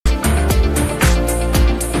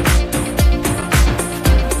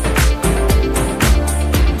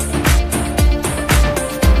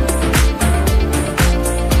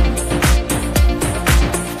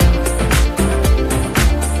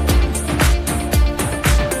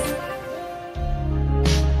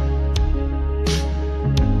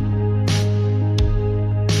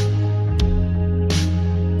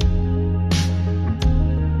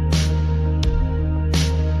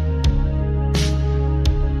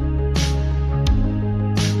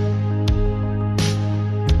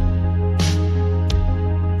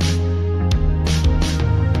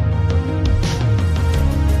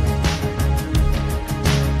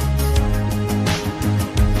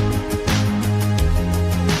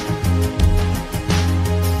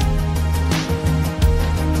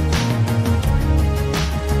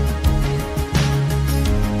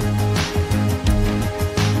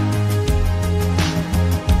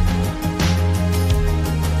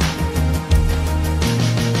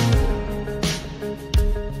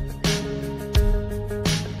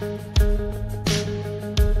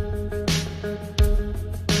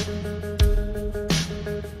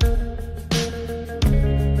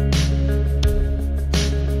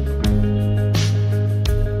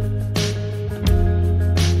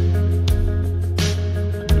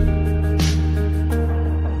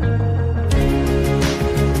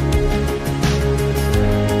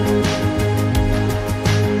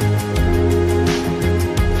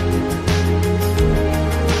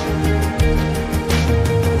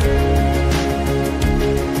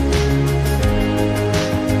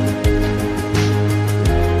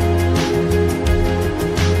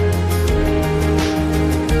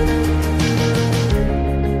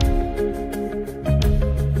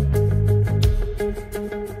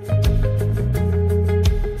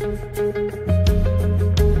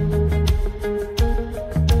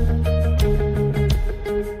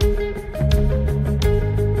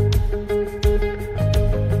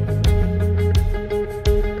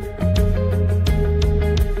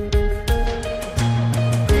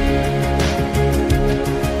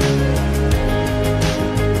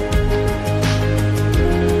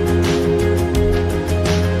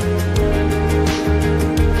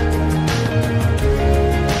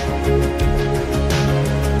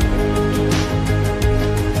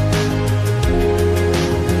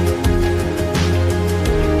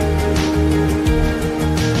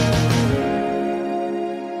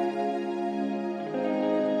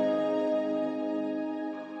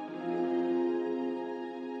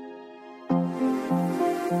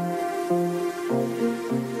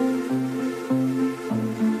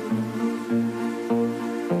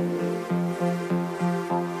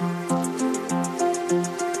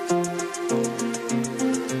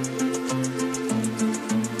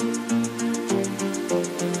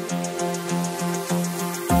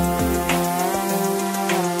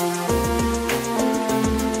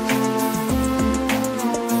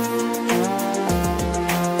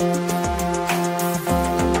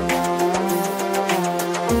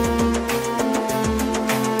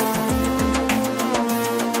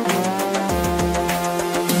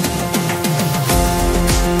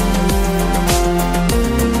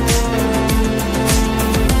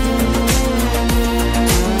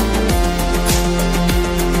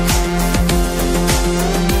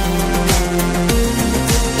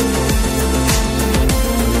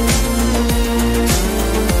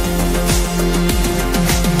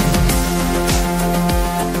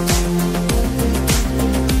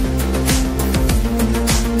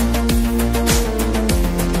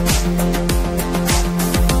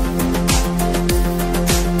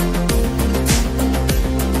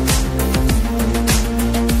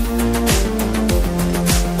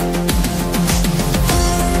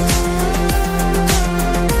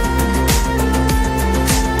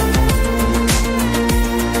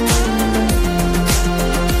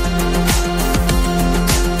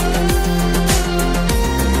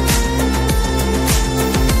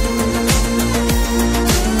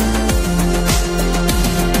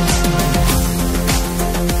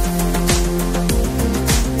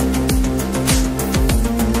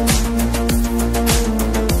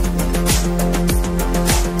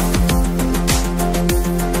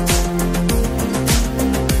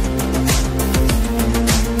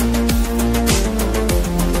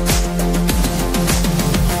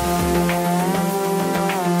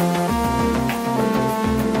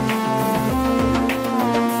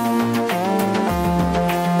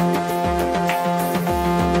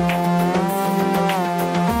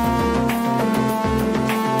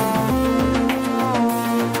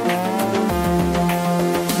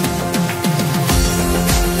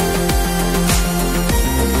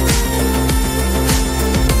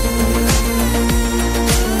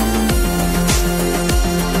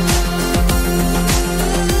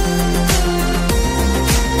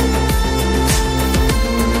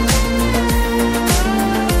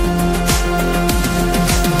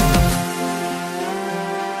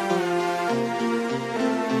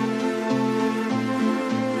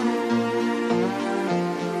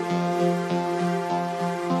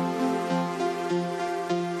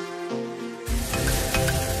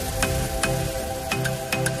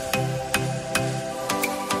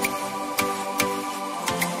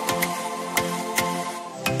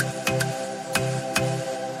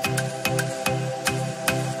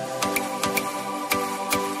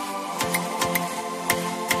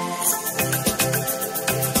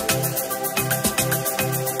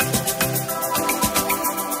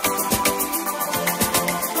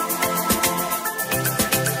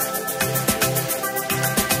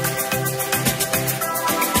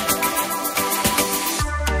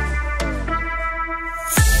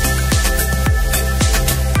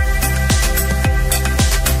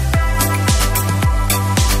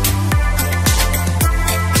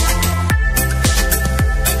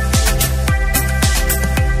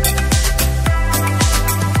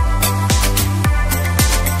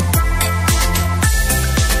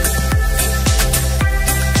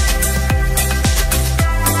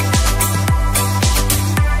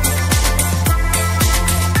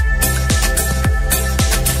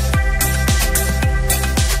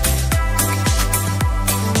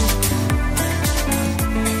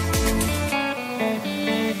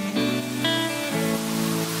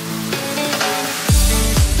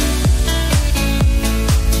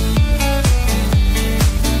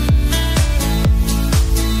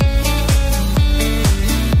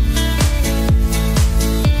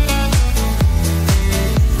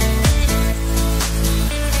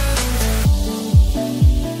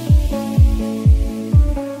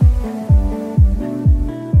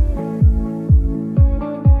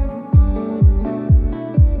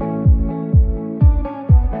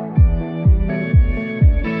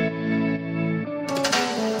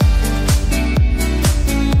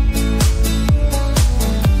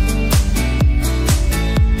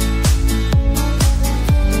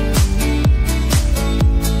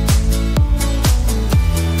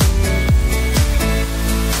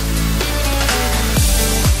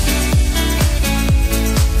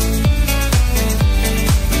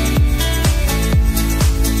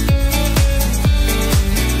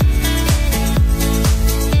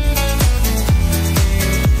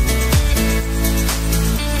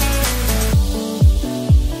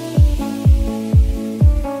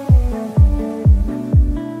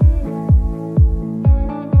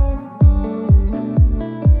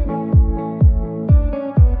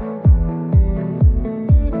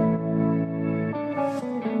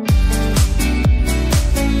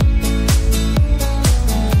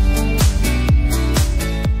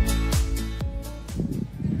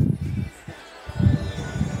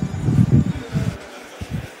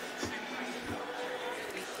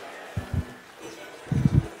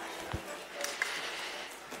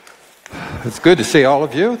It's good to see all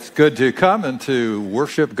of you. It's good to come and to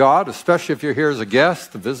worship God, especially if you're here as a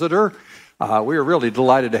guest, a visitor. We are really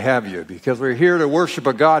delighted to have you because we're here to worship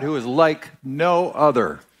a God who is like no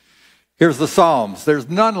other. Here's the Psalms. There's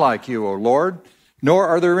none like you, O Lord, nor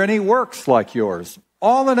are there any works like yours.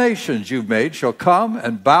 All the nations you've made shall come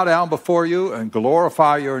and bow down before you and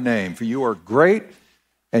glorify your name, for you are great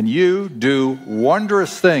and you do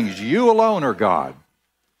wondrous things. You alone are God.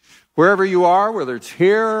 Wherever you are, whether it's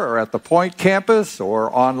here or at the Point campus or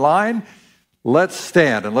online, let's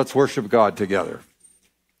stand and let's worship God together.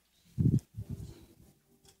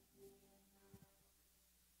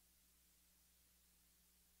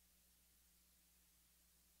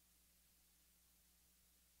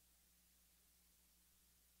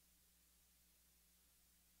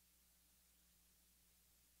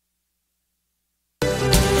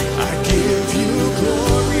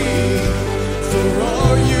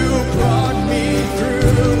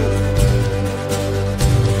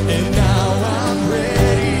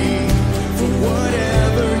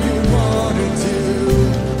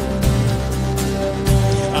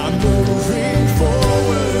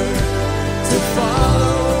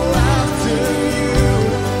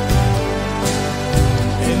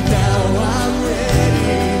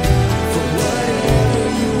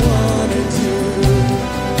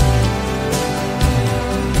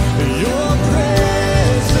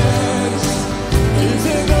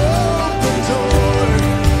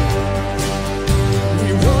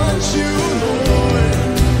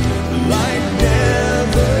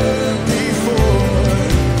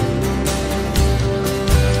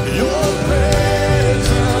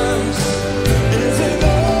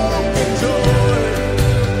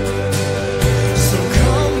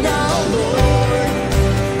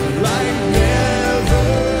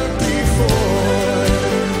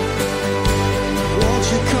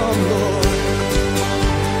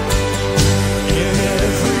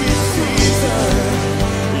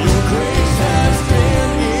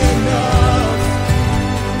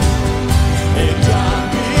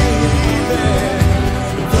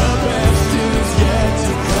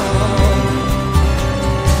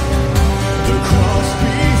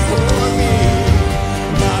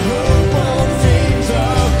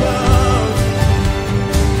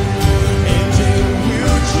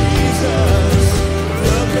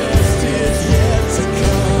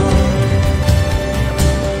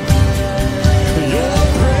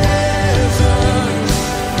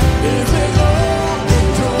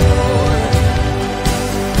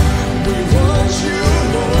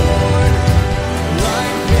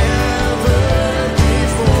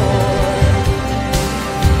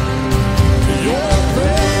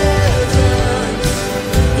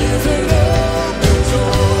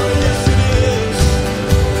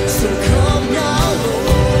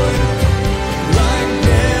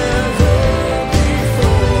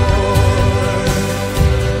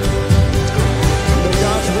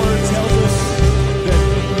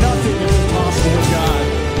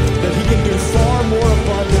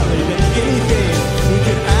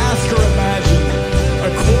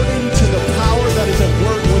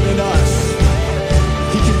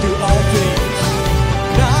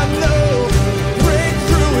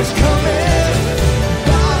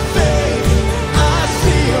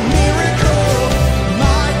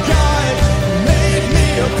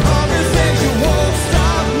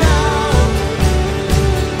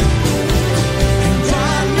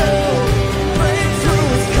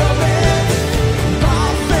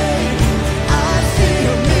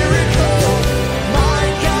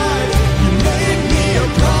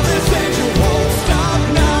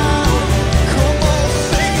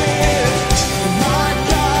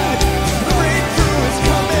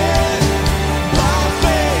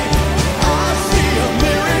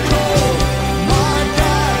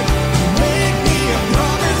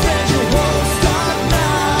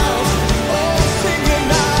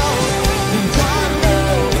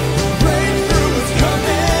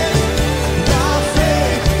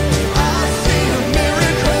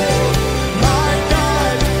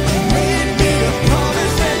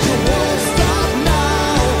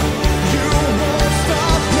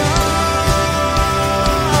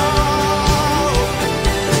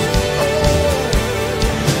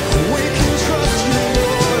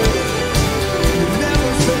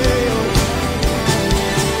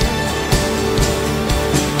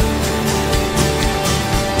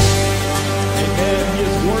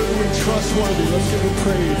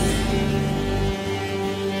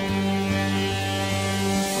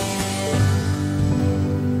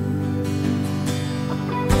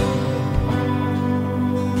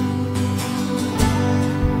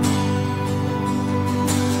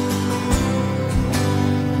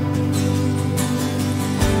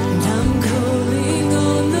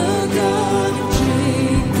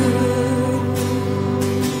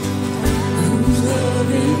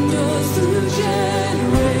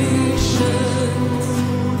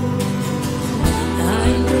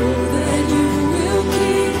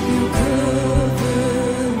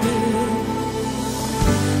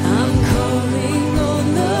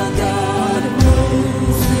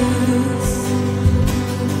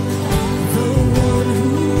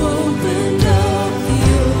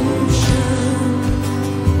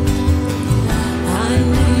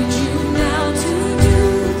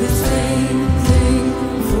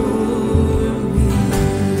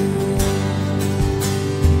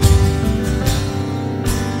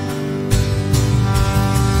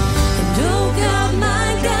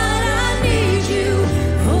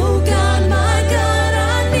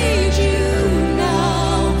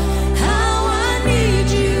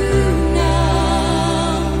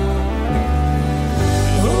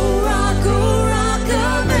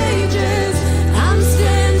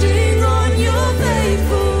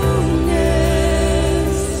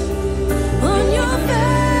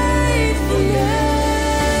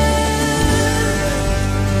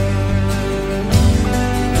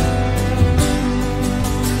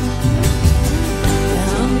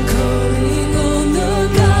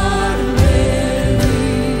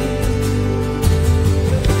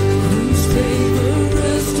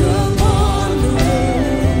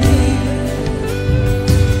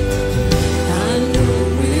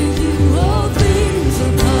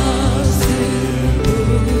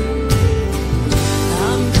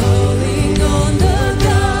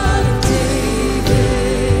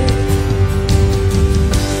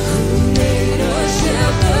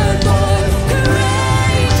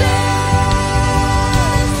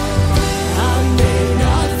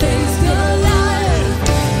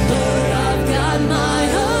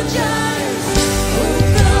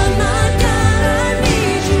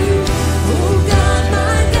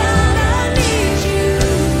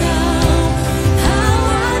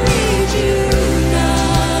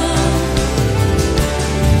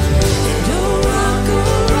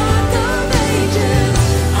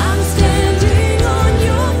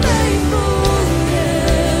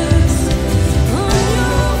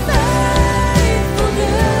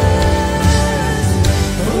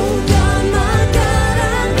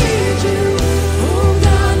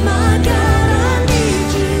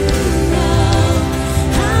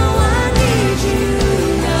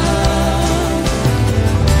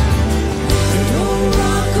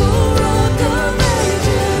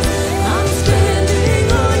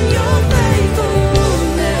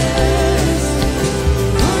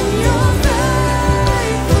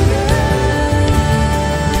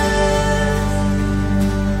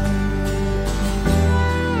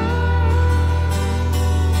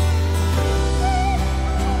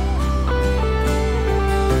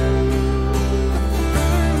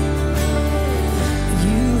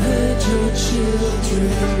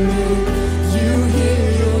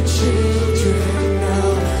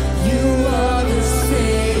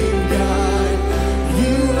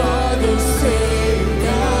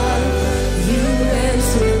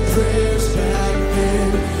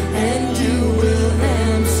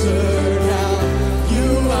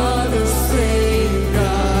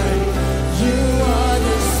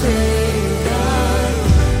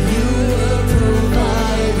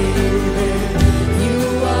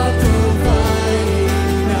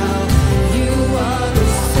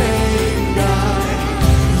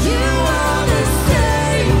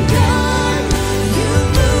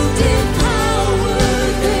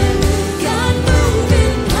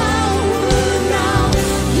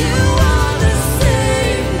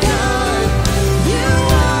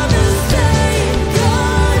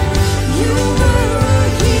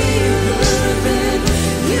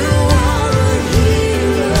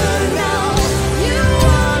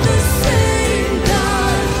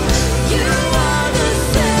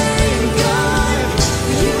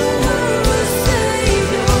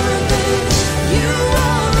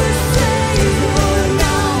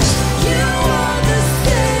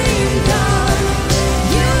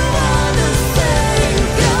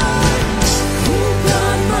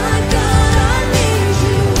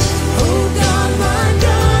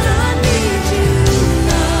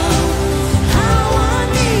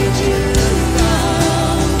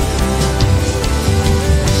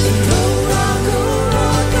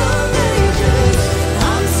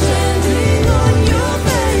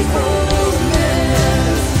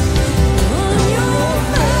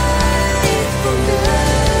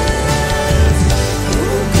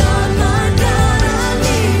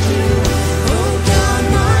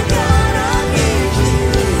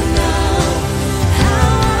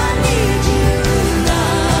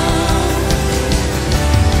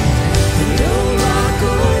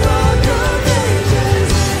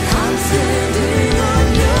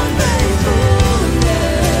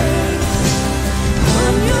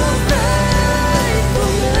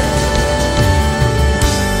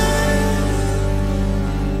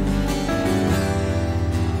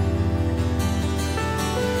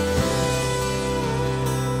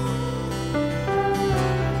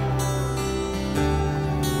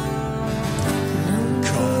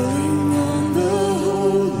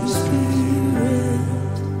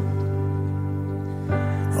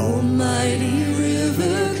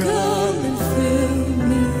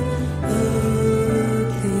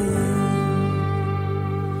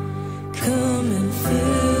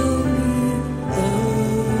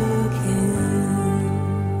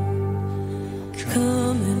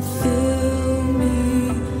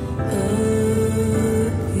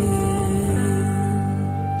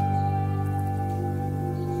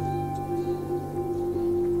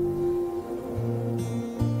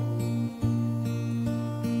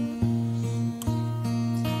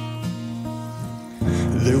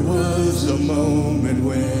 There was a moment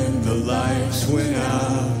when the lights went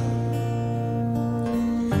out,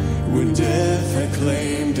 when death had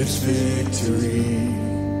claimed its victory.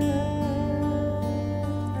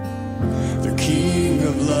 The King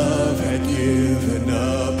of Love had given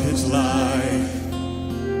up his life,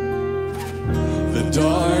 the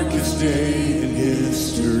darkest day in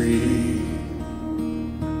history.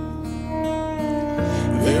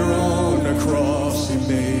 There on a cross he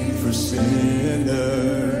made for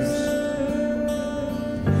sinners,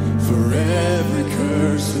 for every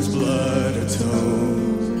curse his blood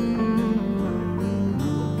atoned.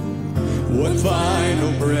 One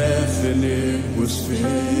final breath and it was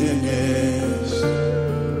finished,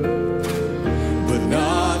 but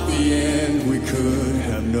not the end we could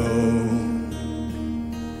have known.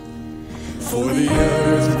 For the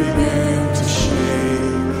earth began to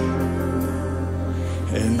shake,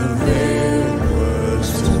 and the veil was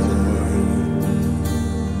torn.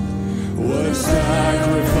 What a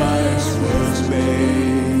sacrifice was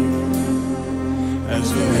made as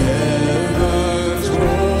the heavens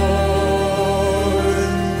roared.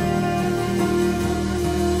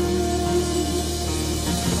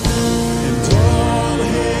 And all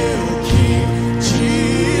hail King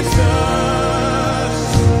Jesus,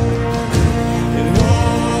 and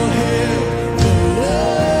all hail the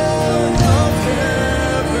Lord of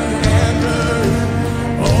heaven and earth.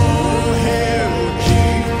 All hail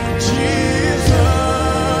King Jesus,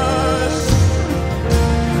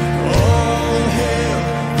 all hail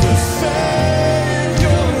the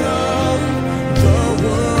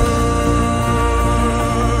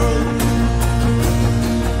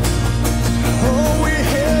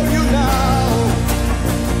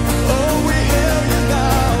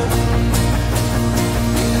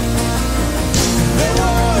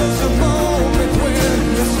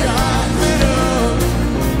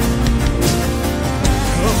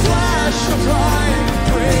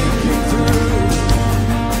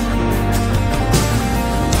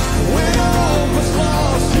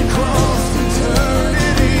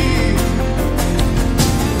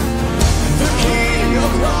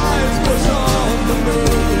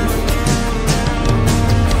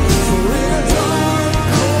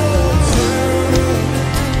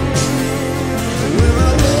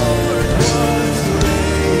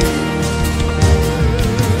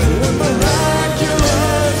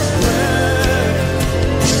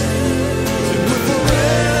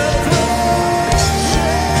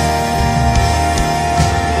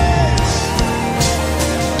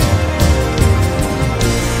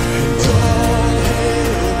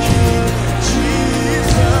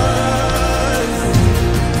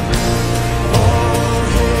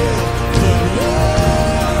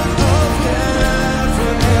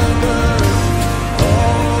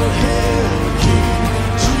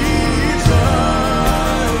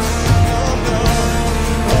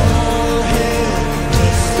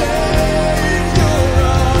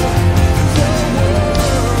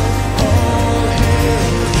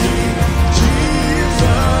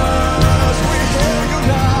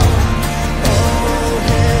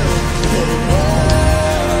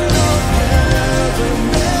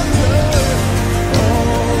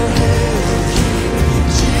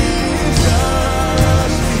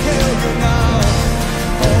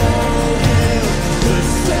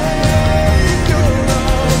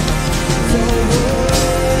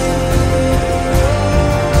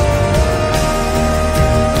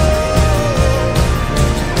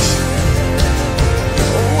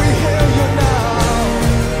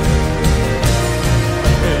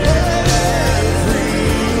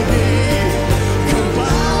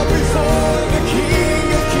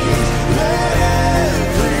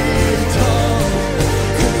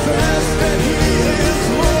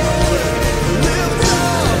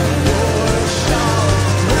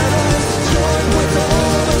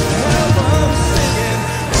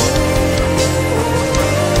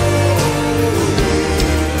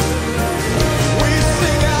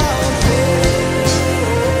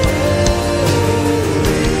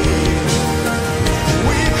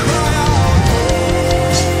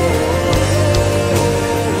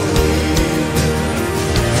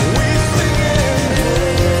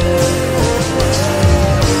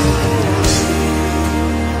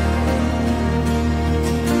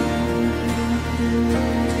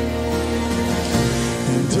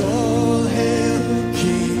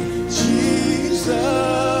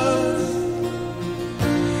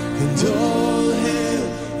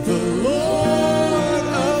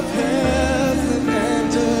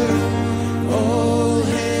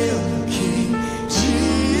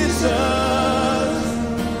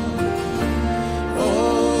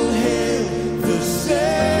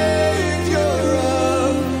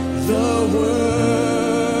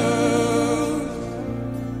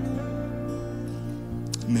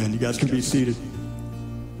guys can be seated.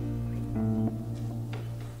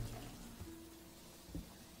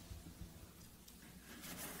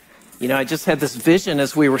 You know, I just had this vision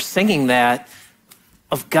as we were singing that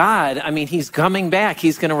of God. I mean, he's coming back.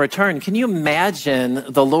 He's going to return. Can you imagine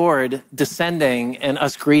the Lord descending and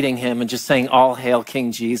us greeting him and just saying, all hail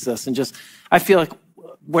King Jesus? And just, I feel like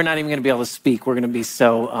we're not even going to be able to speak. We're going to be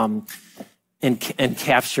so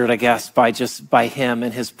captured, I guess, by him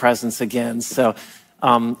and his presence again. So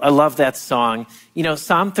I love that song. You know,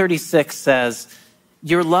 Psalm 36 says,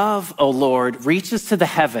 your love, O Lord, reaches to the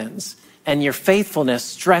heavens, and your faithfulness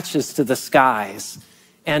stretches to the skies.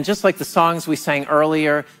 And just like the songs we sang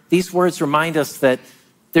earlier, these words remind us that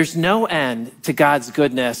there's no end to God's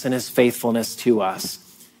goodness and his faithfulness to us.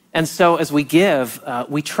 And so as we give,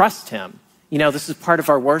 we trust him. You know, this is part of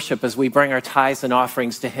our worship as we bring our tithes and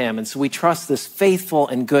offerings to him. And so we trust this faithful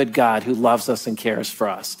and good God who loves us and cares for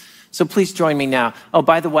us. So please join me now. Oh,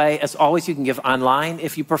 by the way, as always, you can give online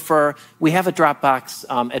if you prefer. We have a Dropbox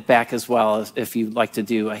at back as well if you'd like to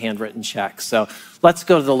do a handwritten check. So let's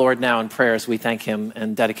go to the Lord now in prayer as we thank him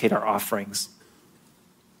and dedicate our offerings.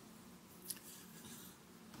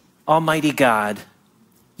 Almighty God,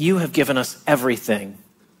 you have given us everything.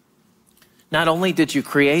 Not only did you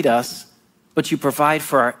create us, but you provide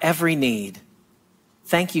for our every need.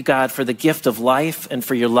 Thank you, God, for the gift of life and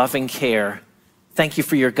for your loving care. Thank you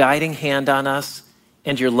for your guiding hand on us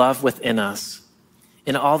and your love within us.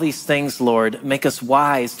 In all these things, Lord, make us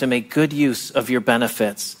wise to make good use of your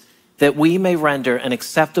benefits, that we may render an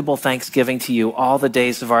acceptable thanksgiving to you all the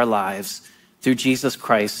days of our lives, through Jesus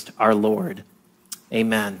Christ, our Lord.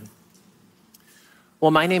 Amen.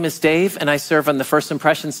 Well, my name is Dave, and I serve on the First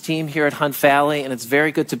Impressions team here at Hunt Valley, and it's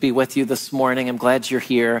very good to be with you this morning. I'm glad you're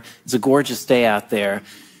here. It's a gorgeous day out there.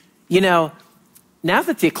 You know, now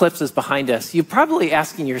that the eclipse is behind us, you're probably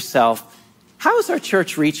asking yourself, how is our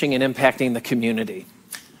church reaching and impacting the community?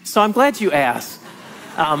 So I'm glad you asked.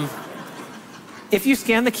 If you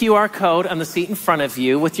scan the QR code on the seat in front of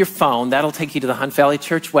you with your phone, that'll take you to the Hunt Valley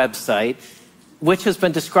Church website, which has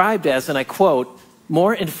been described as, and I quote,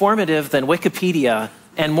 more informative than Wikipedia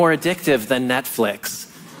and more addictive than Netflix.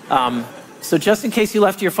 So just in case you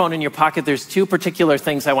left your phone in your pocket, there's two particular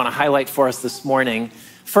things I want to highlight for us this morning.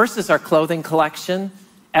 First is our clothing collection.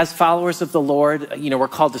 As followers of the Lord, you know, we're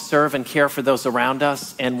called to serve and care for those around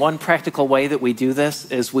us. And one practical way that we do this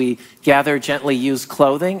is we gather gently used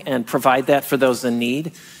clothing and provide that for those in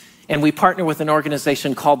need. And we partner with an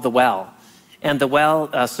organization called The Well. And The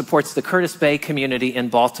Well supports the Curtis Bay community in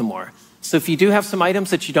Baltimore. So if you do have some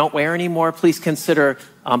items that you don't wear anymore, please consider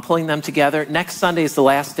pulling them together. Next Sunday is the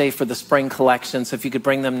last day for the spring collection. So if you could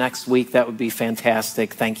bring them next week, that would be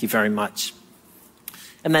fantastic. Thank you very much.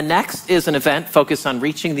 And then next is an event focused on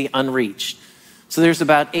reaching the unreached. So there's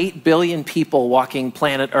about 8 billion people walking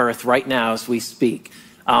planet Earth right now as we speak.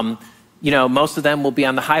 You know, most of them will be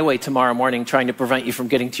on the highway tomorrow morning trying to prevent you from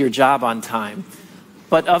getting to your job on time.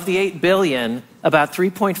 But of the 8 billion, about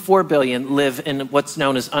 3.4 billion live in what's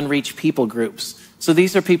known as unreached people groups. So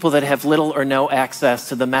these are people that have little or no access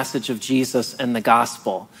to the message of Jesus and the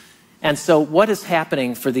gospel. And so what is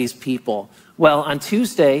happening for these people? Well, on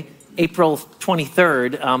Tuesday, April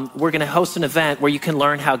 23rd, we're going to host an event where you can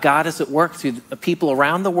learn how God is at work through people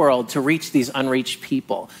around the world to reach these unreached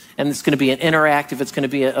people. And it's going to be an interactive, it's going to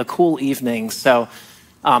be a cool evening. So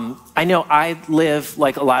I know I live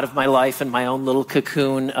like a lot of my life in my own little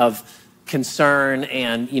cocoon of concern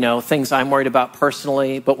and, you know, things I'm worried about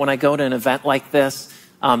personally. But when I go to an event like this,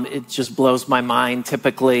 it just blows my mind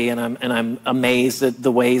typically. And I'm amazed at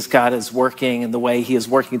the ways God is working and the way he is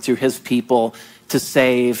working through his people to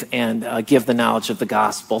save and give the knowledge of the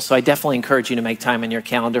gospel. So I definitely encourage you to make time in your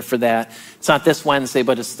calendar for that. It's not this Wednesday,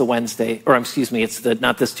 but it's the Wednesday, or excuse me, it's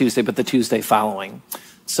not this Tuesday, but the Tuesday following.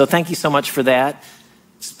 So thank you so much for that.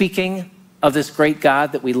 Speaking of this great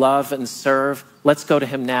God that we love and serve, let's go to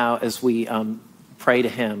him now as we pray to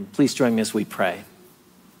him. Please join me as we pray.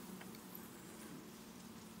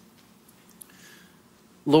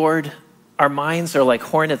 Lord, our minds are like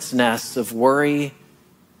hornets' nests of worry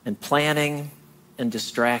and planning and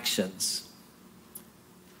distractions.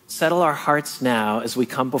 Settle our hearts now as we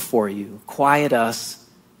come before you. Quiet us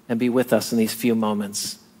and be with us in these few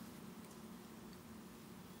moments.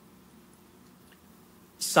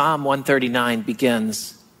 Psalm 139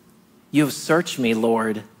 begins, you have searched me,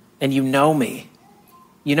 Lord, and you know me.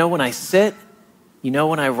 You know when I sit, you know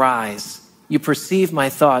when I rise. You perceive my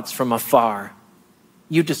thoughts from afar.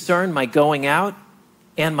 You discern my going out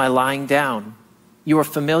and my lying down. You are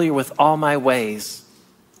familiar with all my ways.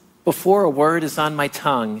 Before a word is on my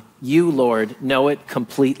tongue, you, Lord, know it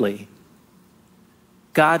completely.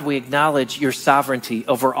 God, we acknowledge your sovereignty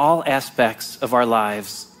over all aspects of our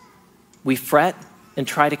lives. We fret and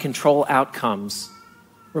try to control outcomes.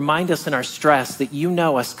 Remind us in our stress that you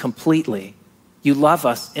know us completely. You love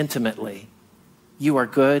us intimately. You are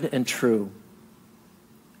good and true.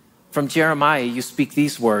 From Jeremiah, you speak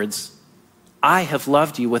these words, I have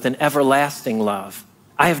loved you with an everlasting love.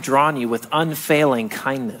 I have drawn you with unfailing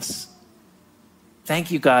kindness.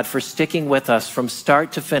 Thank you, God, for sticking with us from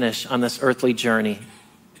start to finish on this earthly journey.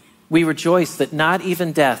 We rejoice that not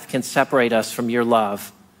even death can separate us from your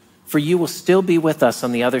love, for you will still be with us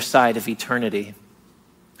on the other side of eternity.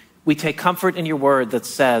 We take comfort in your word that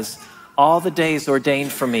says, all the days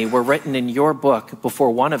ordained for me were written in your book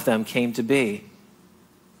before one of them came to be.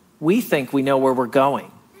 We think we know where we're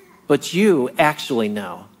going, but you actually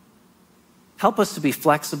know. Help us to be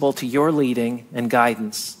flexible to your leading and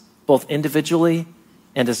guidance, both individually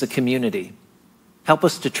and as a community. Help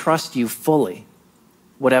us to trust you fully,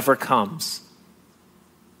 whatever comes.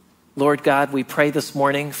 Lord God, we pray this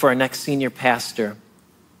morning for our next senior pastor.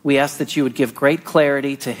 We ask that you would give great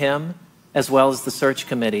clarity to him as well as the search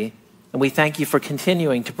committee, and we thank you for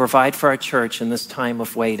continuing to provide for our church in this time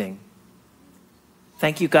of waiting.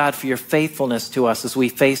 Thank you, God, for your faithfulness to us as we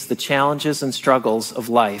face the challenges and struggles of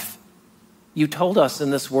life. You told us in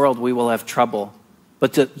this world we will have trouble,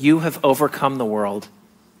 but that you have overcome the world,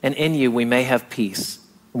 and in you we may have peace,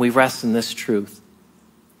 and we rest in this truth.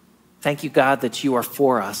 Thank you, God, that you are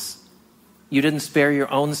for us. You didn't spare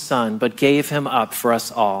your own son, but gave him up for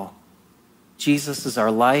us all. Jesus is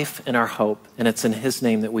our life and our hope, and it's in his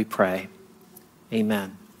name that we pray.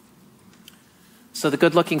 Amen. So the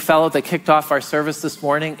good-looking fellow that kicked off our service this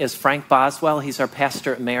morning is Frank Boswell. He's our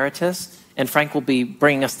pastor emeritus, and Frank will be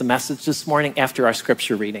bringing us the message this morning after our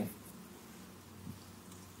scripture reading.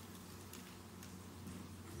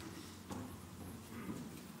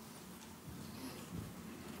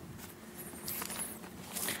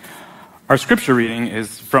 Our scripture reading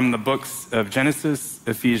is from the books of Genesis,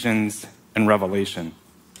 Ephesians, and Revelation.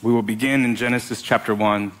 We will begin in Genesis chapter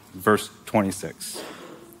 1, verse 26.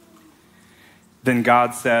 Then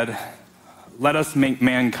God said, let us make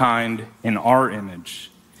mankind in our image,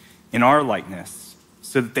 in our likeness,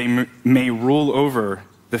 so that they may rule over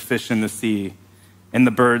the fish in the sea and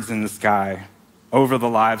the birds in the sky, over the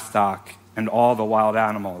livestock and all the wild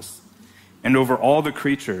animals, and over all the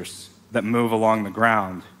creatures that move along the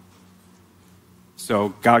ground. So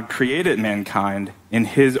God created mankind in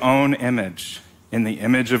his own image. In the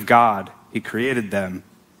image of God, he created them.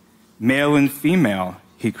 Male and female,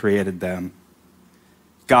 he created them.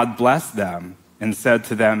 God blessed them and said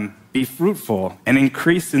to them, be fruitful and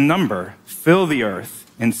increase in number, fill the earth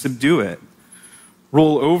and subdue it.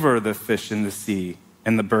 Rule over the fish in the sea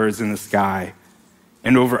and the birds in the sky,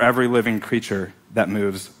 and over every living creature that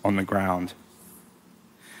moves on the ground.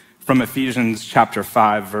 From Ephesians chapter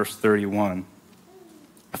 5, verse 31.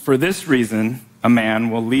 For this reason, a man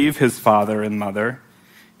will leave his father and mother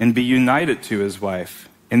and be united to his wife,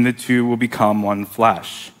 and the two will become one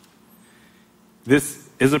flesh. This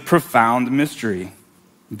is a profound mystery,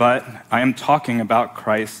 but I am talking about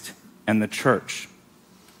Christ and the church.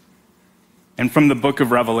 And from the book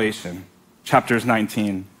of Revelation, chapters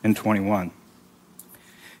 19 and 21.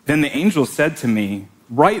 Then the angel said to me,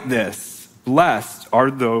 write this, blessed are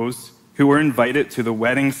those who are invited to the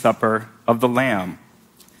wedding supper of the Lamb.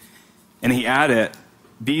 And he added,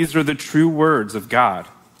 these are the true words of God.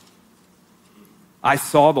 I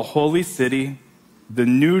saw the holy city, the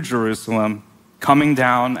new Jerusalem, coming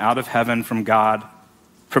down out of heaven from God,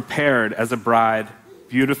 prepared as a bride,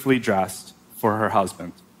 beautifully dressed for her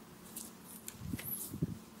husband.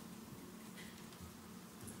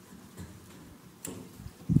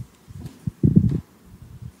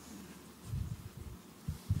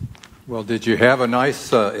 Well, did you have a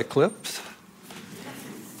nice eclipse?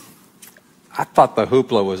 I thought the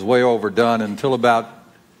hoopla was way overdone until about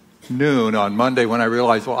noon on Monday when I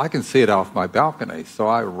realized, well, I can see it off my balcony. So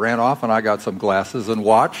I ran off and I got some glasses and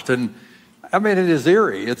watched. And I mean, it is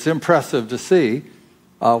eerie. It's impressive to see.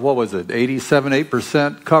 What was it,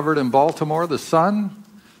 8% covered in Baltimore, the sun?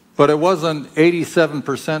 But it wasn't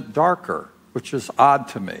 87% darker, which is odd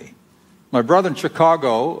to me. My brother in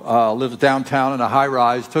Chicago lives downtown in a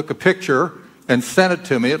high-rise, took a picture and sent it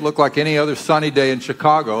to me. It looked like any other sunny day in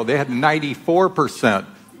Chicago. They had 94%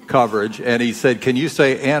 coverage, and he said, can you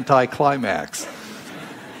say anticlimax?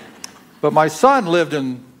 But my son lived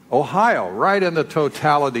in Ohio, right in the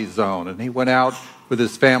totality zone, and he went out with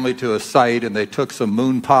his family to a site, and they took some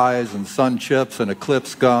moon pies and sun chips and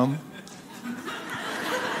Eclipse gum.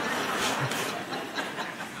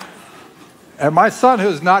 And my son,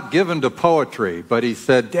 who's not given to poetry, but he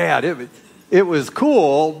said, Dad, it was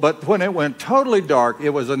cool, but when it went totally dark, it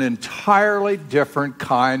was an entirely different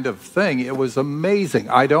kind of thing. It was amazing.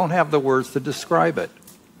 I don't have the words to describe it.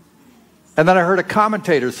 And then I heard a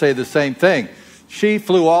commentator say the same thing. She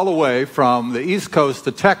flew all the way from the East Coast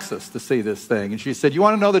to Texas to see this thing. And she said, you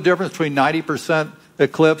want to know the difference between 90%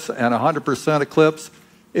 eclipse and 100% eclipse?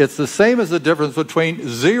 It's the same as the difference between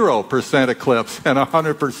 0% eclipse and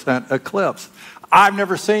 100% eclipse. I've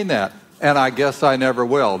never seen that, and I guess I never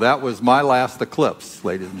will. That was my last eclipse,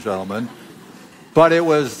 ladies and gentlemen. But it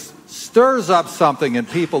stirs up something in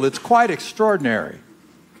people that's quite extraordinary.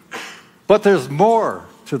 But there's more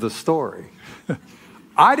to the story.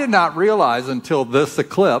 I did not realize until this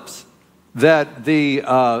eclipse that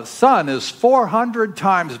the sun is 400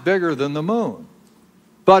 times bigger than the moon.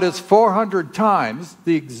 But it's 400 times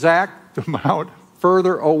the exact amount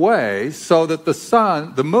further away, so that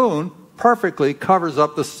the moon perfectly covers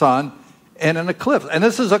up the sun in an eclipse. And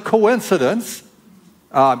this is a coincidence.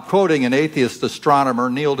 I'm quoting an atheist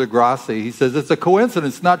astronomer, Neil deGrasse. He says, it's a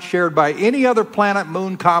coincidence not shared by any other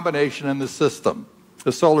planet-moon combination in the system,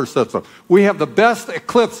 the solar system. We have the best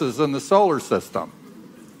eclipses in the solar system.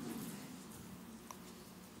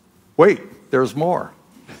 Wait, there's more.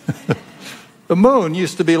 The moon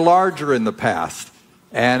used to be larger in the past,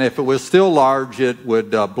 and if it was still large, it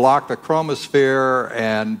would block the chromosphere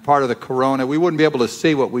and part of the corona. We wouldn't be able to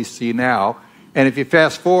see what we see now. And if you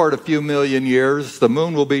fast forward a few million years, the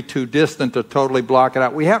moon will be too distant to totally block it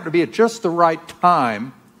out. We have to be at just the right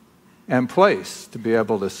time and place to be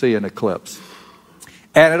able to see an eclipse.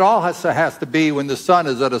 And it all has to be when the sun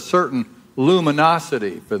is at a certain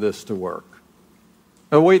luminosity for this to work.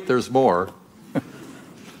 Oh, wait, there's more.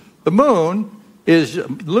 The moon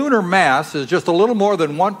lunar mass is just a little more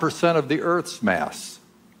than 1% of the Earth's mass.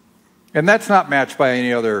 And that's not matched by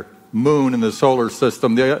any other moon in the solar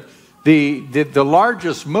system. The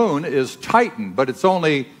largest moon is Titan, but it's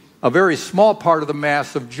only a very small part of the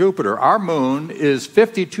mass of Jupiter. Our moon is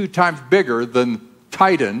 52 times bigger than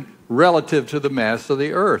Titan relative to the mass of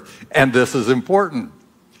the Earth. And this is important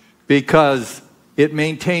because it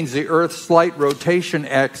maintains the Earth's slight rotation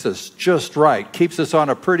axis just right, keeps us on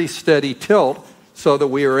a pretty steady tilt so that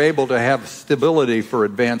we are able to have stability for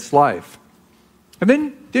advanced life. And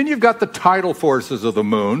then you've got the tidal forces of the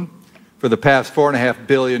moon for the past 4.5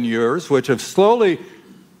 billion years, which have slowly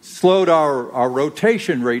slowed our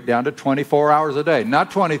rotation rate down to 24 hours a day,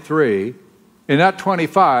 not 23 and not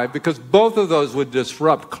 25, because both of those would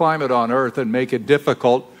disrupt climate on Earth and make it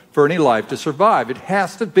difficult for any life to survive. It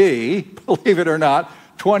has to be, believe it or not,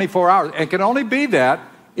 24 hours. And can only be that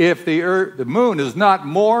if the moon is not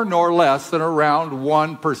more nor less than around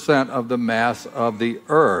 1% of the mass of the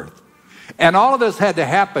Earth. And all of this had to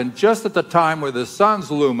happen just at the time where the sun's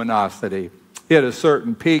luminosity hit a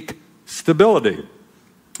certain peak stability.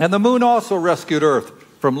 And the moon also rescued Earth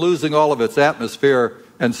from losing all of its atmosphere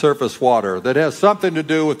and surface water. That has something to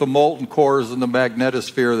do with the molten cores and the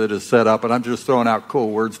magnetosphere that is set up. And I'm just throwing out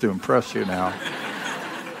cool words to impress you now.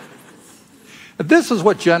 This is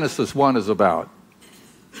what Genesis 1 is about.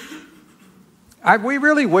 We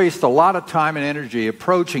really waste a lot of time and energy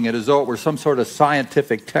approaching it as though it were some sort of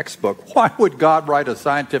scientific textbook. Why would God write a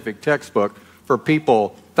scientific textbook for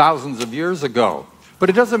people thousands of years ago? But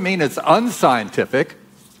it doesn't mean it's unscientific.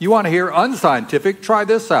 You want to hear unscientific? Try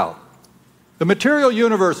this out. The material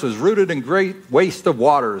universe is rooted in great waste of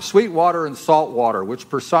water, sweet water and salt water, which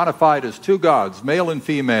personified as two gods, male and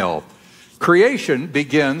female. Creation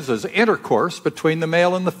begins as intercourse between the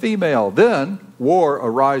male and the female. Then war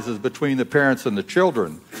arises between the parents and the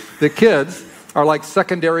children. The kids are like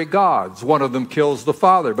secondary gods. One of them kills the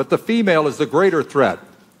father, but the female is the greater threat.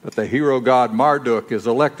 But the hero god Marduk is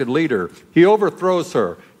elected leader. He overthrows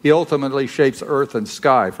her. He ultimately shapes earth and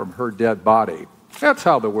sky from her dead body. That's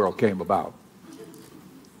how the world came about.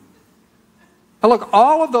 Now look,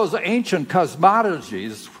 all of those ancient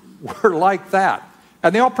cosmologies were like that.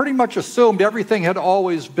 And they all pretty much assumed everything had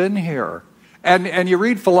always been here. And you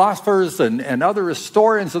read philosophers and other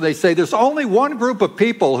historians, and they say there's only one group of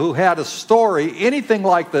people who had a story, anything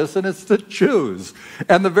like this, and it's the Jews.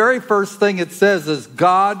 And the very first thing it says is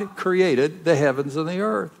God created the heavens and the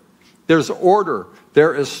earth. There's order.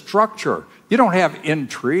 There is structure. You don't have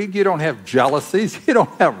intrigue. You don't have jealousies. You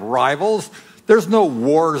don't have rivals. There's no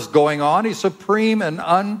wars going on. He's supreme and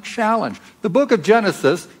unchallenged. The book of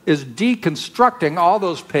Genesis is deconstructing all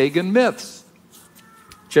those pagan myths.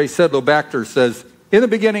 J. Sedlow Baxter says, in the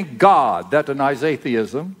beginning, God. That denies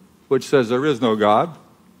atheism, which says there is no God.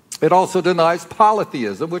 It also denies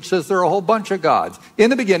polytheism, which says there are a whole bunch of gods. In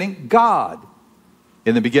the beginning, God.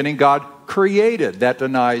 In the beginning, God created. That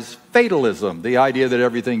denies fatalism, the idea that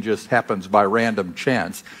everything just happens by random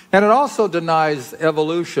chance. And it also denies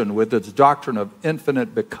evolution with its doctrine of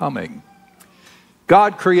infinite becoming.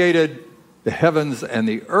 God created the heavens and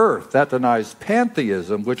the earth. That denies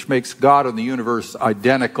pantheism, which makes God and the universe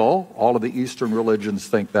identical. All of the Eastern religions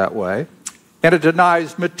think that way. And it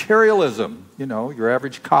denies materialism, your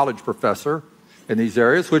average college professor in these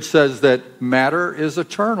areas, which says that matter is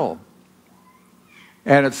eternal.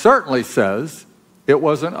 And it certainly says it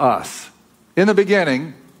wasn't us. In the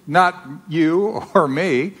beginning, not you or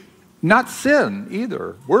me, not sin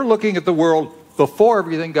either. We're looking at the world before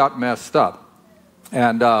everything got messed up.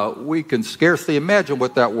 And we can scarcely imagine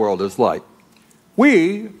what that world is like.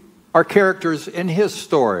 We are characters in his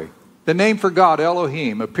story. The name for God,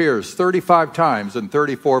 Elohim, appears 35 times in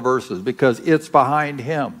 34 verses because it's behind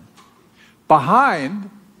him. Behind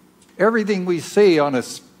everything we see on a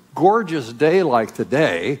gorgeous day like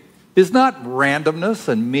today is not randomness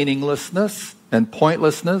and meaninglessness and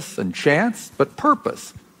pointlessness and chance, but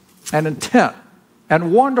purpose and intent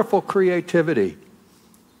and wonderful creativity.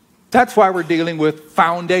 That's why we're dealing with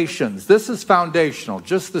foundations. This is foundational,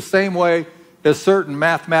 just the same way as certain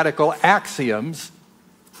mathematical axioms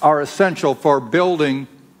are essential for building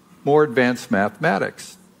more advanced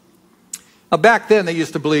mathematics. Now, back then, they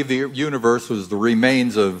used to believe the universe was the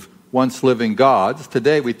remains of once living gods.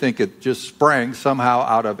 Today, we think it just sprang somehow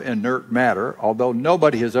out of inert matter, although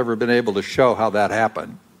nobody has ever been able to show how that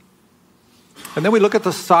happened. And then we look at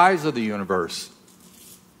the size of the universe.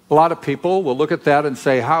 A lot of people will look at that and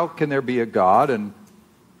say, how can there be a God? And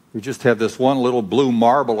we just have this one little blue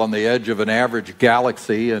marble on the edge of an average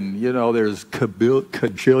galaxy, and, there's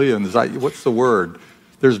kajillions. What's the word?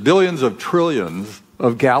 There's billions of trillions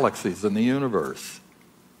of galaxies in the universe.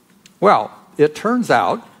 Well, it turns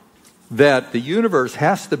out that the universe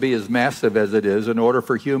has to be as massive as it is in order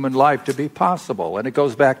for human life to be possible. And it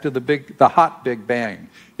goes back to the hot Big Bang.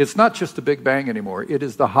 It's not just the Big Bang anymore. It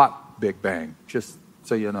is the hot Big Bang, just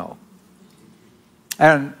so you know.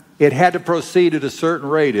 And it had to proceed at a certain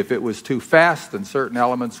rate. If it was too fast, then certain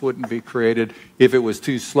elements wouldn't be created. If it was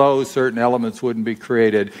too slow, certain elements wouldn't be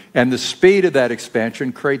created. And the speed of that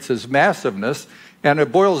expansion creates this massiveness. And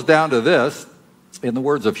it boils down to this, in the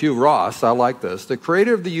words of Hugh Ross, I like this: the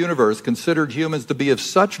creator of the universe considered humans to be of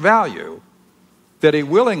such value that he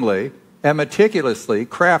willingly and meticulously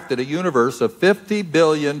crafted a universe of 50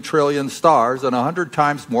 billion trillion stars and 100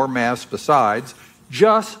 times more mass besides,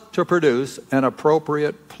 just to produce an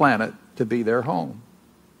appropriate planet to be their home.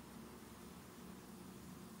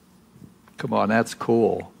 Come on, that's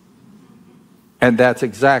cool. And that's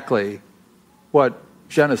exactly what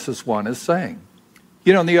Genesis 1 is saying.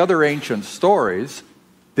 In the other ancient stories,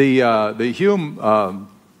 the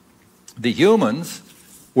humans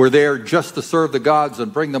were there just to serve the gods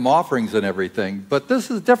and bring them offerings and everything. But this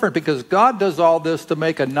is different because God does all this to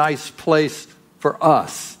make a nice place for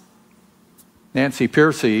us. Nancy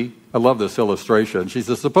Pearcey, I love this illustration. She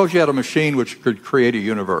says, suppose you had a machine which could create a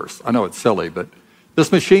universe. I know it's silly, but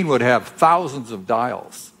this machine would have thousands of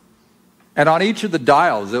dials. And on each of the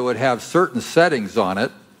dials, it would have certain settings on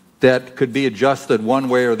it that could be adjusted one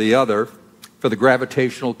way or the other for the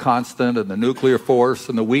gravitational constant and the nuclear force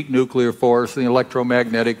and the weak nuclear force and the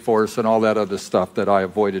electromagnetic force and all that other stuff that I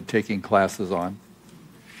avoided taking classes on.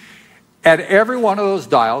 And every one of those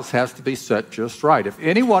dials has to be set just right. If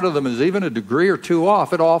any one of them is even a degree or two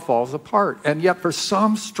off, it all falls apart. And yet, for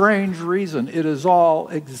some strange reason, it is all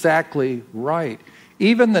exactly right.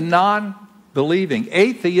 Even the non-believing,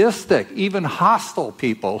 atheistic, even hostile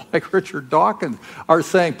people like Richard Dawkins are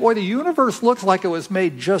saying, boy, the universe looks like it was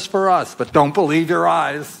made just for us, but don't believe your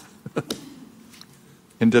eyes.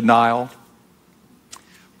 In denial.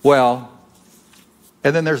 Well,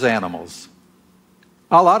 and then there's animals.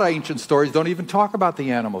 A lot of ancient stories don't even talk about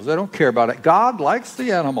the animals. They don't care about it. God likes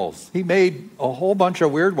the animals. He made a whole bunch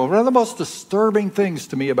of weird ones. One of the most disturbing things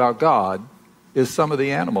to me about God is some of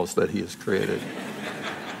the animals that he has created.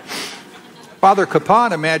 Father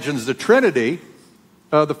Capon imagines the Trinity,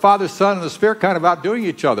 the Father, Son, and the Spirit kind of outdoing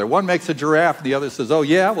each other. One makes a giraffe, and the other says, oh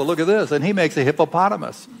yeah, well look at this. And he makes a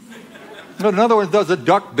hippopotamus. And another one does a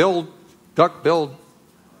duck-billed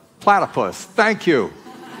platypus. Thank you.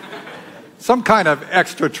 Some kind of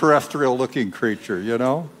extraterrestrial-looking creature,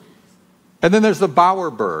 And then there's the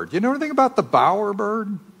bowerbird. You know anything about the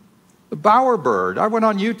bowerbird? The bowerbird. I went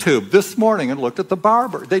on YouTube this morning and looked at the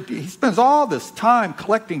bowerbird. He spends all this time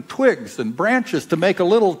collecting twigs and branches to make a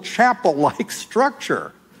little chapel-like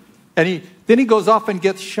structure. And then he goes off and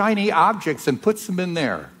gets shiny objects and puts them in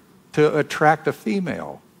there to attract a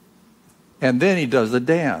female. And then he does a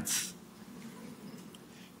dance.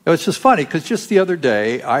 It's just funny because just the other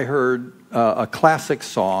day I heard a classic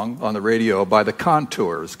song on the radio by the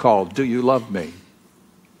Contours called Do You Love Me?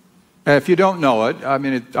 And if you don't know it, I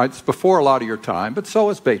mean, it's before a lot of your time, but so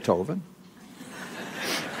is Beethoven.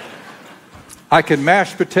 I can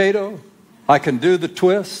mash potato. I can do the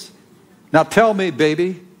twist. Now tell me,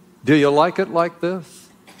 baby, do you like it like this?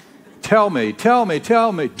 Tell me, tell me,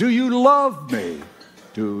 tell me, do you love me?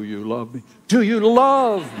 Do you love me? Do you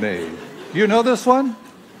love me? You know this one?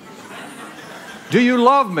 Do you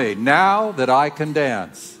love me now that I can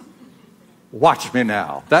dance? Watch me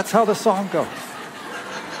now. That's how the song goes.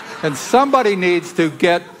 And somebody needs to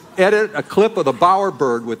edit a clip of the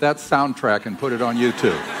Bowerbird with that soundtrack and put it on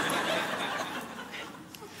YouTube.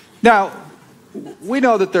 Now, we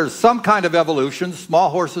know that there's some kind of evolution, small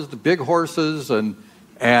horses to big horses and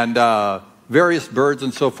various birds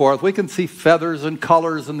and so forth. We can see feathers and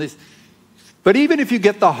colors and these. But even if you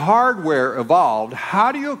get the hardware evolved,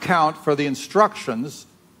 how do you account for the instructions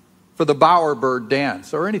for the Bowerbird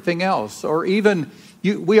dance or anything else? Or even,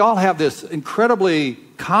 we all have this incredibly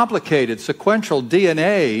complicated sequential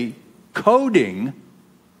DNA coding.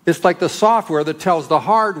 It's like the software that tells the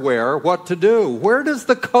hardware what to do. Where does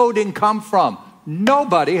the coding come from?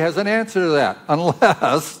 Nobody has an answer to that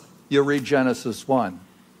unless you read Genesis 1.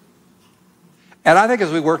 And I think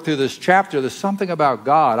as we work through this chapter, there's something about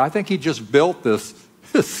God. I think he just built this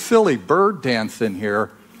silly bird dance in here,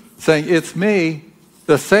 saying, it's me,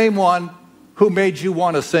 the same one who made you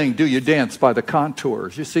want to sing Do You Dance by the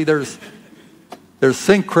Contours. You see, there's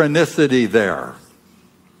synchronicity there.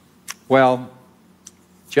 Well,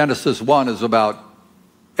 Genesis 1 is about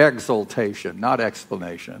exaltation, not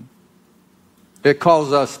explanation. It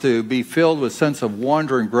calls us to be filled with a sense of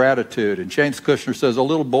wonder and gratitude. And James Kushner says, a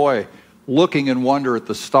little boy looking in wonder at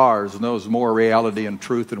the stars knows more reality and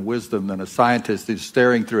truth and wisdom than a scientist who's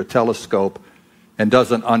staring through a telescope and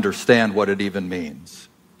doesn't understand what it even means.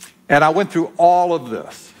 And I went through all of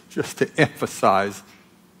this just to emphasize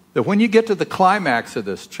that when you get to the climax of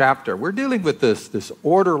this chapter, we're dealing with this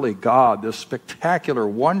orderly God, this spectacular,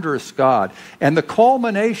 wondrous God. And the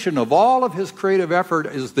culmination of all of his creative effort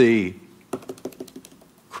is the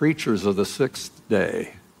creatures of the sixth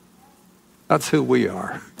day. That's who we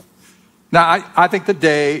are. Now, I think the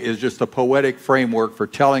day is just a poetic framework for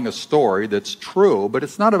telling a story that's true, but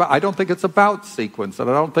it's not about, I don't think it's about sequence, and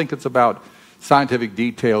I don't think it's about scientific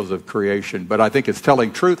details of creation, but I think it's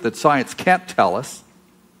telling truth that science can't tell us,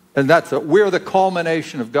 and we're the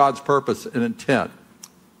culmination of God's purpose and intent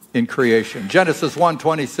in creation. Genesis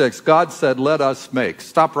 1:26, God said, let us make.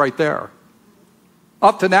 Stop right there.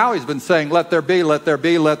 Up to now, he's been saying, let there be, let there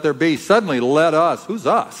be, let there be. Suddenly, let us. Who's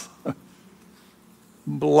us?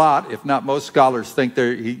 A lot, if not most scholars, think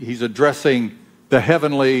he's addressing the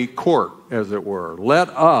heavenly court, as it were. Let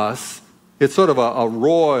us, it's sort of a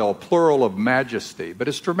royal plural of majesty, but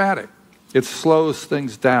it's dramatic. It slows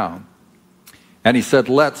things down. And he said,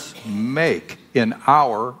 let's make in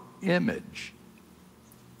our image.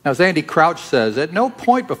 Now, as Andy Crouch says, at no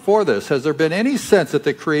point before this has there been any sense that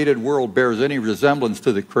the created world bears any resemblance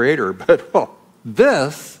to the Creator, but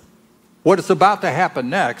what is about to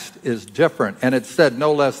happen next is different, and it's said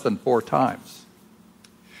no less than 4 times.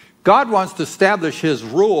 God wants to establish his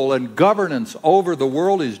rule and governance over the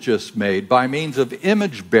world he's just made by means of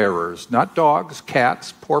image bearers, not dogs,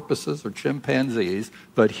 cats, porpoises, or chimpanzees,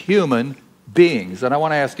 but human beings. And I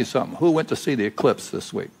want to ask you something. Who went to see the eclipse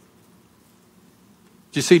this week?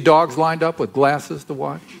 Did you see dogs lined up with glasses to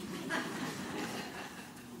watch?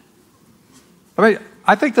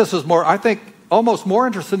 I think this is almost more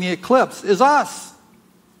interesting than the eclipse is us.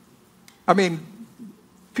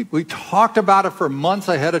 We talked about it for months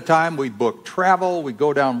ahead of time. We book travel. We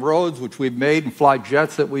go down roads, which we've made, and fly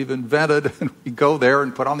jets that we've invented. And we go there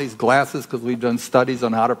and put on these glasses because we've done studies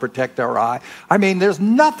on how to protect our eye. There's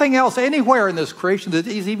nothing else anywhere in this creation that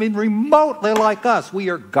is even remotely like us. We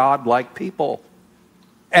are God-like people.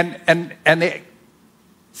 And the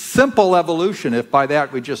simple evolution, if by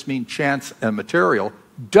that we just mean chance and material,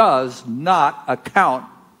 does not account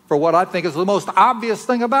for what I think is the most obvious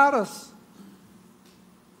thing about us.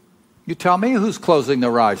 You tell me who's closing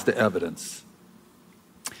their eyes to evidence.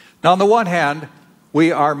 Now, on the one hand,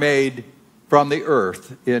 we are made from the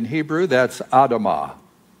earth. In Hebrew, that's Adamah.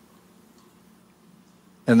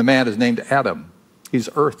 And the man is named Adam. He's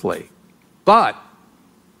earthly. But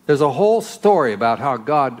there's a whole story about how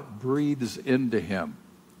God breathes into him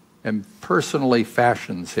and personally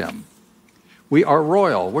fashions him. We are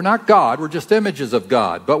royal. We're not God. We're just images of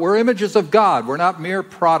God. But we're images of God. We're not mere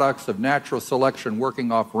products of natural selection working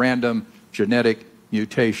off random genetic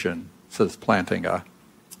mutation, says Plantinga.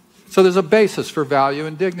 So there's a basis for value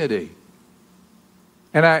and dignity.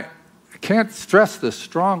 And I can't stress this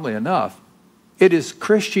strongly enough. It is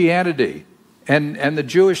Christianity and the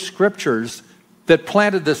Jewish scriptures that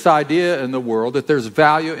planted this idea in the world that there's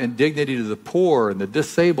value and dignity to the poor and the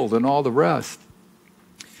disabled and all the rest.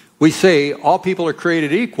 We say all people are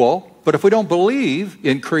created equal, but if we don't believe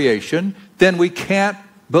in creation, then we can't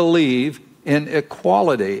believe in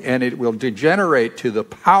equality, and it will degenerate to the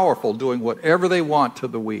powerful doing whatever they want to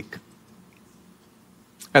the weak.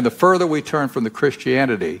 And the further we turn from the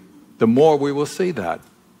Christianity, the more we will see that.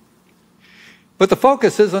 But the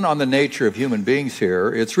focus isn't on the nature of human beings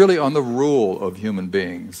here. It's really on the rule of human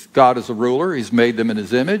beings. God is a ruler. He's made them in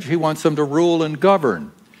his image. He wants them to rule and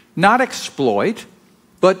govern. Not exploit,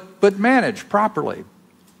 but manage properly.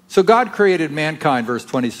 So God created mankind, verse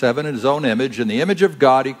 27, in his own image. In the image of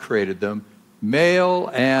God, he created them, male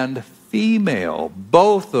and female,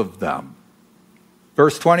 both of them.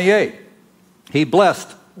 Verse 28, he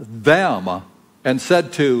blessed them and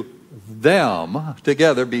said to them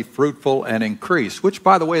together, be fruitful and increase, which,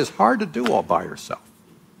 by the way, is hard to do all by yourself.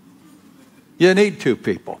 You need two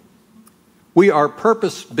people. We are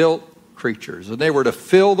purpose-built creatures, and they were to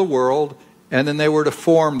fill the world, and then they were to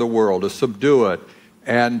form the world, to subdue it,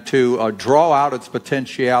 and to draw out its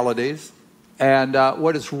potentialities. And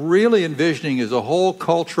what it's really envisioning is a whole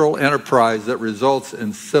cultural enterprise that results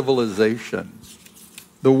in civilization.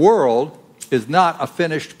 The world is not a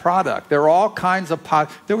finished product. There are all kinds of...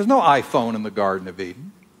 There was no iPhone in the Garden of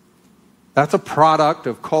Eden. That's a product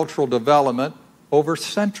of cultural development over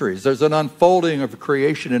centuries. There's an unfolding of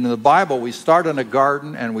creation. And in the Bible, we start in a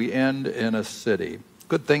garden and we end in a city.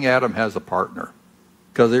 Good thing Adam has a partner,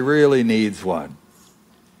 because he really needs one.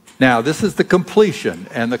 Now, this is the completion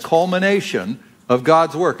and the culmination of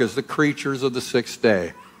God's work as the creatures of the sixth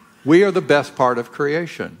day. We are the best part of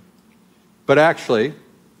creation. But actually,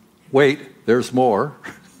 wait, there's more.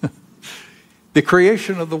 The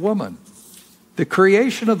creation of the woman. The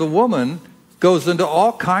creation of the woman goes into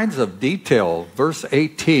all kinds of detail. Verse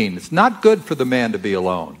 18, it's not good for the man to be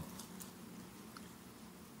alone.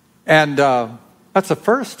 And that's the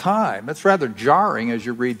first time. It's rather jarring as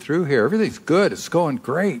you read through here. Everything's good. It's going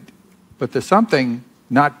great. But there's something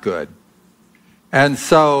not good. And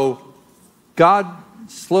so God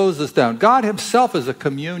slows us down. God himself is a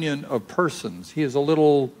communion of persons. He is a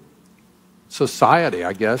little society,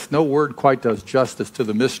 I guess. No word quite does justice to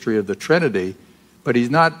the mystery of the Trinity, but he's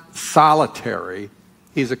not solitary.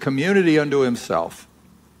 He's a community unto himself.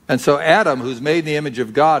 And so Adam, who's made in the image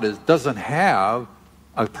of God, doesn't have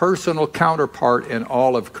a personal counterpart in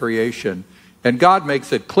all of creation. And God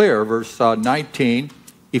makes it clear, verse 19,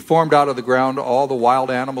 he formed out of the ground all the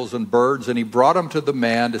wild animals and birds, and he brought them to the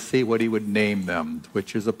man to see what he would name them,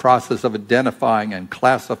 which is a process of identifying and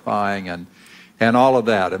classifying and all of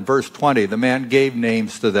that. In verse 20, the man gave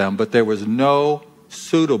names to them, but there was no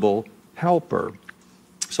suitable helper.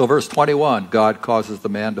 So verse 21, God causes the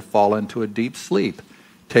man to fall into a deep sleep,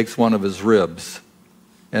 takes one of his ribs,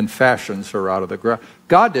 and fashions her out of the ground.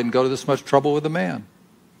 God didn't go to this much trouble with the man.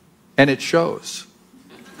 And it shows.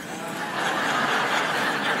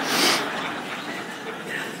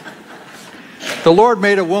 The Lord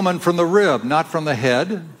made a woman from the rib, not from the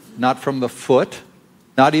head, not from the foot,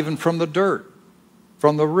 not even from the dirt,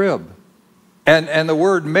 from the rib. And the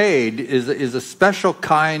word made is a special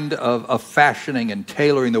kind of fashioning and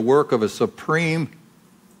tailoring, the work of a supreme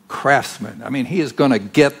craftsman. I mean, he is going to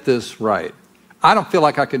get this right. I don't feel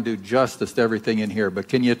like I can do justice to everything in here, but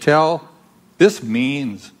can you tell? This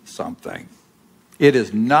means something. It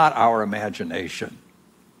is not our imagination.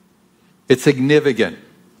 It's significant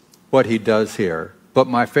what he does here. But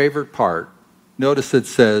my favorite part, notice it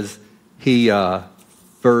says,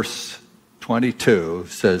 verse 22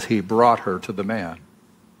 says, he brought her to the man.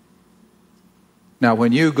 Now,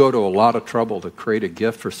 when you go to a lot of trouble to create a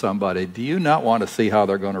gift for somebody, do you not want to see how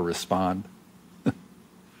they're going to respond?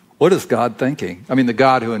 What is God thinking? I mean, the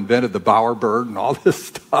God who invented the bowerbird and all this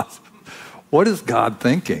stuff. What is God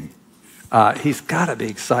thinking? He's got to be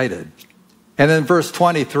excited. And then verse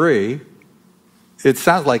 23, it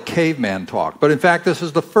sounds like caveman talk. But in fact, this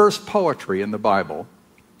is the first poetry in the Bible.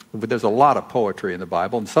 But there's a lot of poetry in the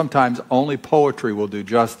Bible. And sometimes only poetry will do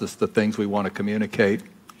justice to things we want to communicate.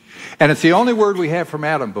 And it's the only word we have from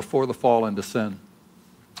Adam before the fall into sin.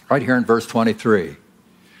 Right here in verse 23.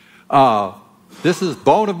 This is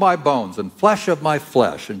bone of my bones and flesh of my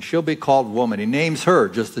flesh, and she'll be called woman. He names her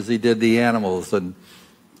just as he did the animals. And,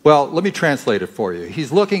 well, let me translate it for you.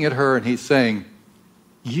 He's looking at her and he's saying,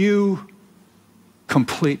 you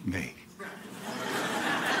complete me.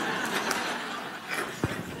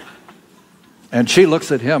 And she looks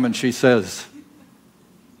at him and she says,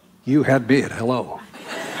 you had me at hello.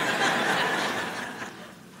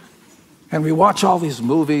 And we watch all these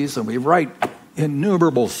movies and we write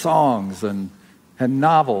innumerable songs and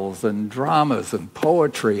novels and dramas and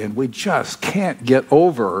poetry, and we just can't get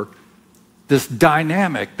over this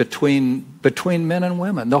dynamic between men and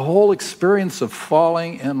women. The whole experience of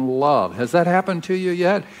falling in love. Has that happened to you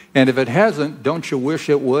yet? And if it hasn't, don't you wish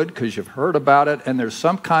it would, because you've heard about it and there's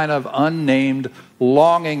some kind of unnamed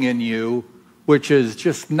longing in you which is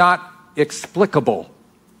just not explicable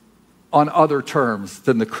on other terms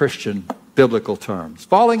than the Christian biblical terms.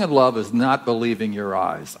 Falling in love is not believing your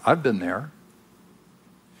eyes. I've been there.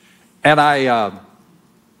 And I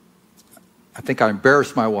think I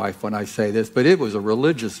embarrass my wife when I say this, but it was a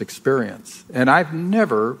religious experience. And I've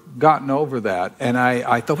never gotten over that. And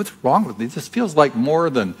I thought, what's wrong with me? This feels like more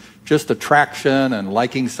than just attraction and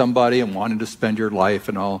liking somebody and wanting to spend your life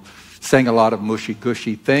and all, saying a lot of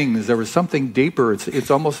mushy-gushy things. There was something deeper. It's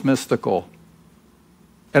almost mystical.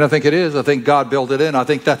 And I think it is. I think God built it in. I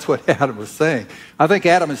think that's what Adam was saying. I think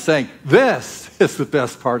Adam is saying, this is the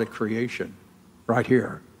best part of creation, right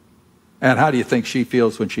here. And how do you think she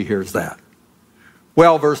feels when she hears that?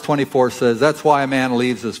 Well, verse 24 says, that's why a man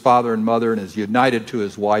leaves his father and mother and is united to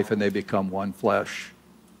his wife, and they become one flesh.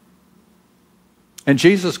 And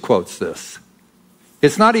Jesus quotes this.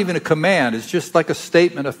 It's not even a command. It's just like a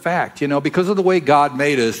statement of fact. You know, because of the way God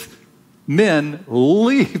made us, men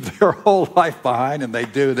leave their whole life behind, and they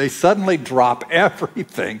do. They suddenly drop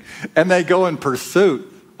everything, and they go in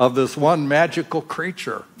pursuit of this one magical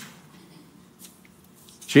creature.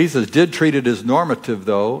 Jesus did treat it as normative,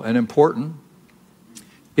 though, and important.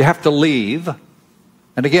 You have to leave.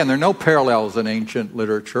 And again, there are no parallels in ancient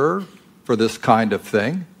literature for this kind of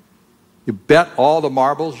thing. You bet all the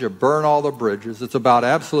marbles, you burn all the bridges. It's about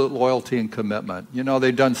absolute loyalty and commitment. You know,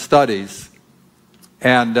 they've done studies.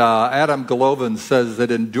 And Adam Golovin says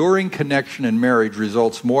that enduring connection in marriage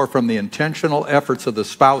results more from the intentional efforts of the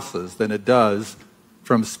spouses than it does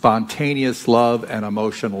from spontaneous love and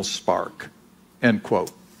emotional spark. End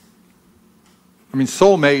quote. I mean,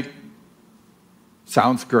 soulmate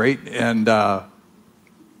sounds great, and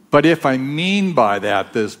but if I mean by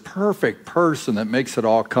that this perfect person that makes it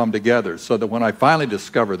all come together, so that when I finally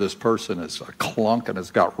discover this person is a clunk and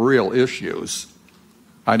has got real issues,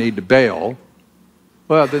 I need to bail,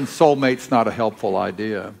 well, then soulmate's not a helpful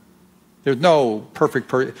idea. There's no perfect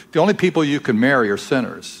person. The only people you can marry are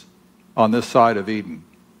sinners on this side of Eden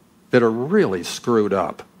that are really screwed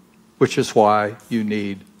up, which is why you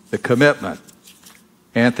need the commitment.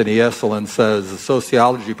 Anthony Esolen says, a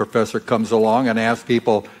sociology professor comes along and asks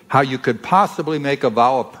people how you could possibly make a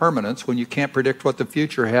vow of permanence when you can't predict what the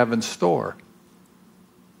future have in store.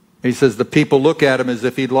 He says the people look at him as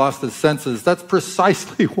if he'd lost his senses. That's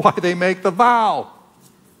precisely why they make the vow,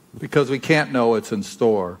 because we can't know what's in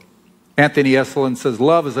store. Anthony Esolen says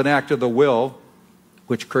love is an act of the will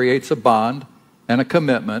which creates a bond and a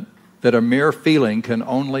commitment that a mere feeling can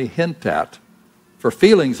only hint at. For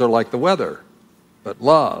feelings are like the weather, but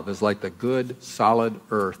love is like the good, solid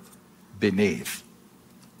earth beneath.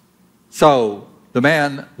 So the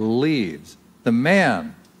man leaves. The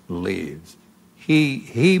man leaves.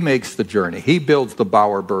 He makes the journey. He builds the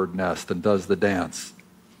bowerbird nest and does the dance.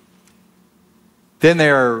 Then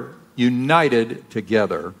they're united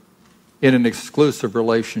together in an exclusive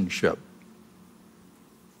relationship.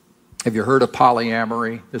 Have you heard of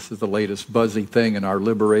polyamory? This is the latest buzzy thing in our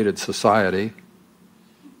liberated society.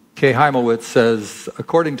 Kay Heimowitz says,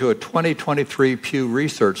 according to a 2023 Pew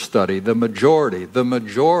Research study, the majority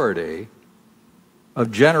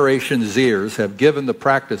of Generation Zers have given the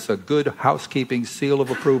practice a good housekeeping seal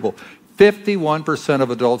of approval. 51%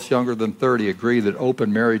 of adults younger than 30 agree that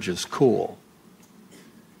open marriage is cool.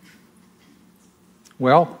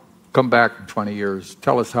 Well, come back in 20 years.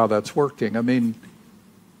 Tell us how that's working. I mean,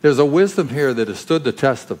 there's a wisdom here that has stood the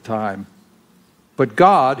test of time. But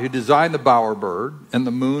God, who designed the bowerbird and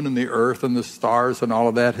the moon and the earth and the stars and all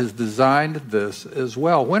of that, has designed this as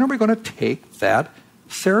well. When are we going to take that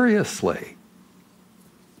seriously?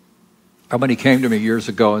 Somebody came to me years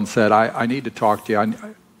ago and said, I need to talk to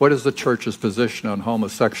you. What is the church's position on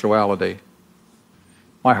homosexuality?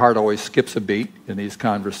 My heart always skips a beat in these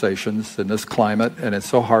conversations in this climate, and it's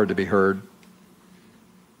so hard to be heard.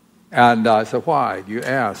 And I said, why? You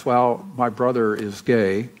ask. Well, my brother is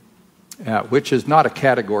gay. Which is not a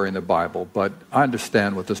category in the Bible, but I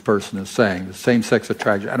understand what this person is saying, the same-sex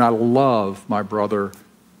attraction. And I love my brother,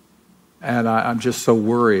 and I'm just so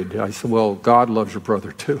worried. I said, well, God loves your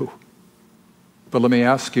brother too. But let me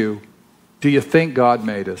ask you, do you think God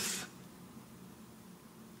made us?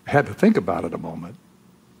 I had to think about it a moment.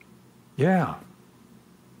 Yeah.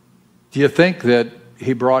 Do you think that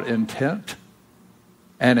he brought intent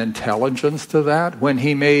and intelligence to that? When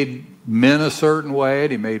he made men a certain way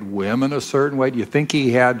and he made women a certain way, do you think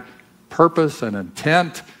he had purpose and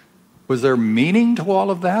intent? Was there meaning to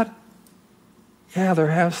all of that? Yeah,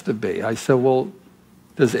 there has to be. I said, well,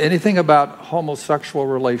 does anything about homosexual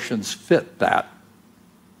relations fit that?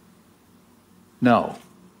 No.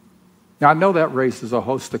 Now, I know that raises a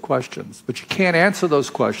host of questions, but you can't answer those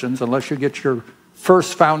questions unless you get your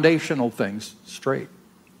first foundational things straight.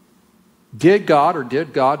 Did God or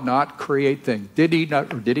did God not create things? Did he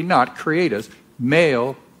not or did he not create us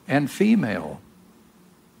male and female?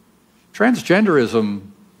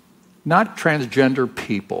 Transgenderism, not transgender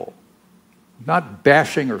people, not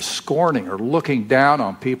bashing or scorning or looking down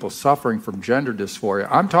on people suffering from gender dysphoria.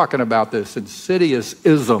 I'm talking about this insidious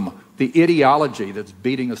ism, the ideology that's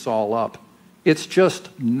beating us all up. It's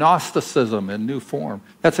just Gnosticism in new form.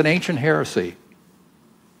 That's an ancient heresy.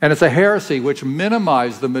 And it's a heresy which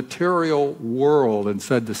minimized the material world and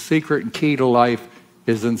said the secret and key to life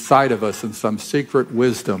is inside of us in some secret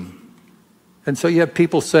wisdom. And so you have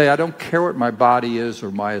people say, I don't care what my body is or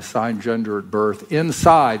my assigned gender at birth.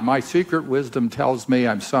 Inside, my secret wisdom tells me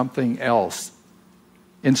I'm something else.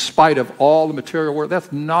 In spite of all the material world.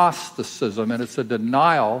 That's Gnosticism, and it's a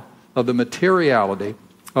denial of the materiality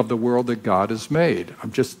of the world that God has made.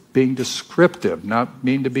 I'm just being descriptive, not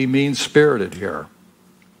mean to be mean-spirited here.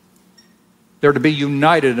 They're to be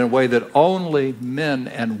united in a way that only men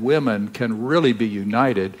and women can really be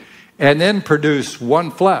united, and then produce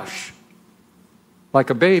one flesh,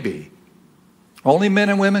 like a baby. Only men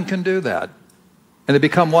and women can do that. And they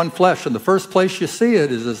become one flesh. And the first place you see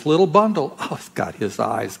it is this little bundle. Oh, it's got his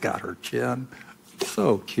eyes, got her chin.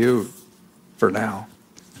 So cute for now.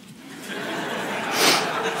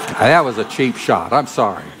 That was a cheap shot. I'm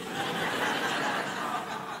sorry.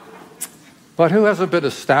 But who hasn't been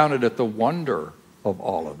astounded at the wonder of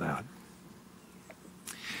all of that?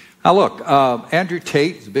 Now look, Andrew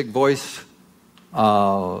Tate is a big voice,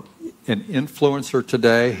 an influencer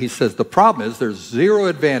today. He says the problem is there's zero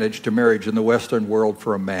advantage to marriage in the Western world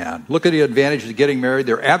for a man. Look at the advantages of getting married.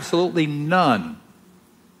 There are absolutely none.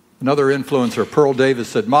 Another influencer, Pearl Davis,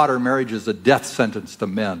 said modern marriage is a death sentence to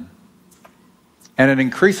men. And an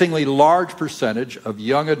increasingly large percentage of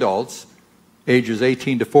young adults, ages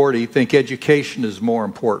 18 to 40, think education is more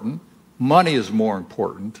important, money is more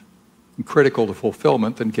important, and critical to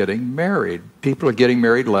fulfillment than getting married. People are getting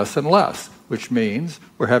married less and less, which means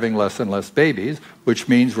we're having less and less babies, which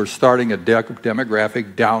means we're starting a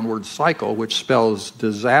demographic downward cycle, which spells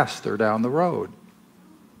disaster down the road.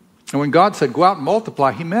 And when God said, go out and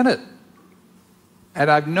multiply, he meant it.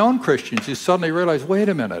 And I've known Christians who suddenly realize, wait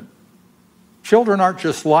a minute, children aren't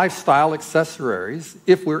just lifestyle accessories.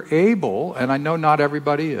 If we're able, and I know not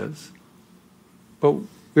everybody is, but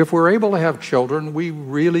if we're able to have children, we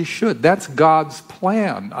really should. That's God's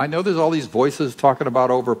plan. I know there's all these voices talking about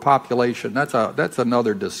overpopulation. That's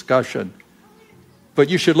another discussion. But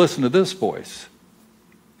you should listen to this voice.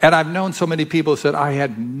 And I've known so many people who said, I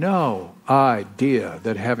had no idea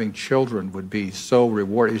that having children would be so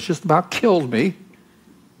rewarding. It's just about killed me.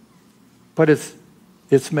 But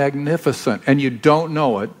it's magnificent, and you don't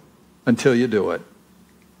know it until you do it.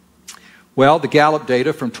 Well, the Gallup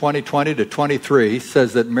data from 2020 to 23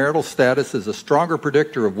 says that marital status is a stronger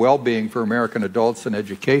predictor of well-being for American adults than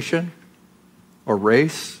education, or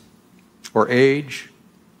race, or age,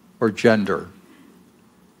 or gender.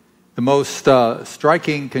 The most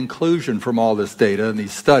striking conclusion from all this data and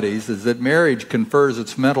these studies is that marriage confers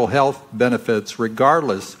its mental health benefits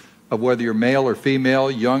regardless of whether you're male or female,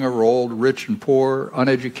 young or old, rich and poor,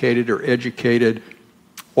 uneducated or educated,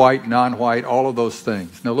 white, non-white, all of those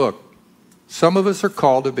things. Now look, some of us are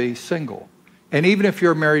called to be single. And even if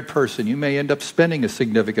you're a married person, you may end up spending a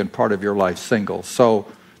significant part of your life single. So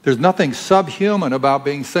there's nothing subhuman about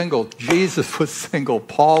being single. Jesus was single.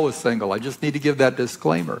 Paul was single. I just need to give that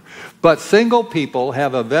disclaimer. But single people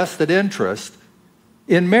have a vested interest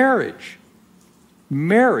in marriage.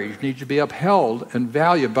 Marriage needs to be upheld and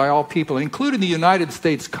valued by all people, including the United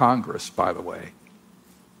States Congress, by the way.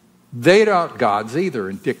 They aren't gods either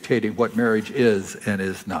in dictating what marriage is and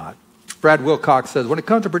is not. Brad Wilcox says, when it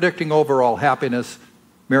comes to predicting overall happiness,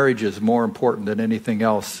 marriage is more important than anything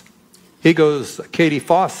else. He goes, Katie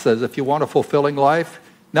Foss says, if you want a fulfilling life,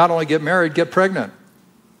 not only get married, get pregnant.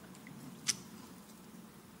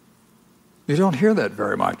 You don't hear that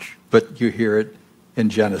very much, but you hear it in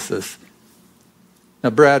Genesis.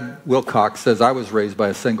 Now, Brad Wilcox says, I was raised by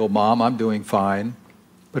a single mom. I'm doing fine.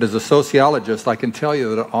 But as a sociologist, I can tell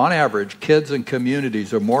you that on average, kids and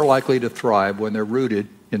communities are more likely to thrive when they're rooted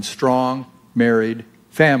in strong, married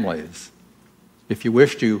families. If you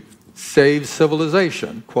wish to saves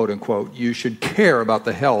civilization, quote unquote, you should care about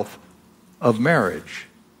the health of marriage.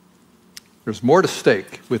 There's more to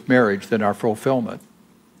stake with marriage than our fulfillment.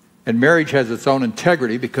 And marriage has its own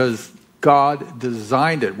integrity because God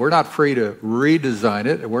designed it. We're not free to redesign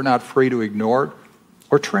it, and we're not free to ignore it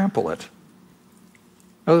or trample it.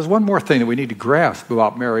 Now, there's one more thing that we need to grasp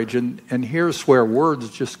about marriage, and here's where words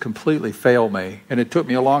just completely fail me. And it took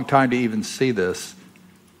me a long time to even see this.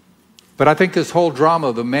 But I think this whole drama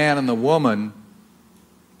of the man and the woman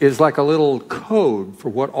is like a little code for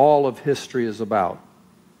what all of history is about.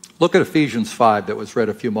 Look at Ephesians 5 that was read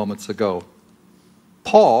a few moments ago.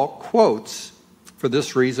 Paul quotes, "For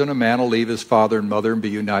this reason, a man will leave his father and mother and be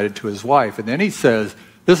united to his wife." And then he says,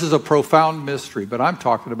 this is a profound mystery, but I'm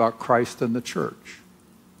talking about Christ and the church.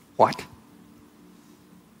 What?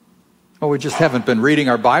 Well, we just haven't been reading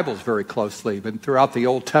our Bibles very closely. But throughout the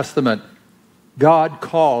Old Testament, God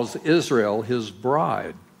calls Israel his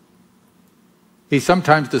bride. He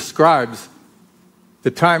sometimes describes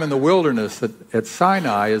the time in the wilderness at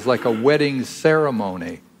Sinai as like a wedding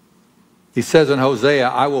ceremony. He says in Hosea,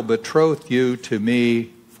 "I will betroth you to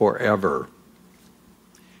me forever."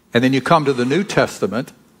 And then you come to the New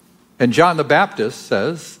Testament, and John the Baptist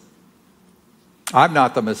says, "I'm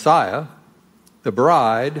not the Messiah. The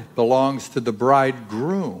bride belongs to the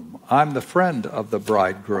bridegroom. I'm the friend of the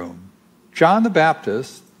bridegroom." John the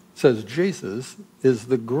Baptist says Jesus is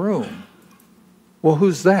the groom. Well,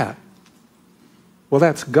 who's that? Well,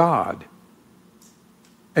 that's God.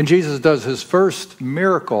 And Jesus does his first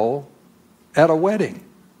miracle at a wedding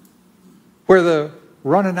where they're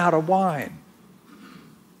running out of wine.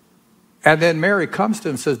 And then Mary comes to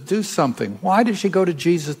him and says, "Do something." Why did she go to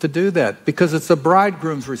Jesus to do that? Because it's the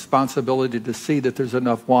bridegroom's responsibility to see that there's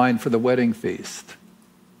enough wine for the wedding feast.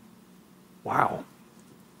 Wow.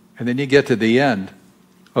 And then you get to the end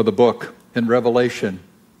of the book in Revelation,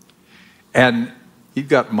 and you've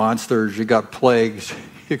got monsters, you've got plagues,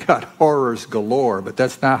 you've got horrors galore, but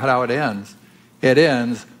that's not how it ends. It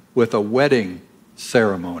ends with a wedding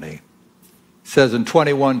ceremony. It says in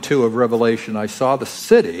 21:2 of Revelation, "I saw the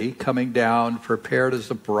city coming down, prepared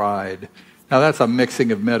as a bride." Now that's a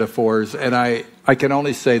mixing of metaphors, and I can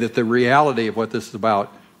only say that the reality of what this is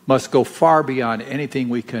about must go far beyond anything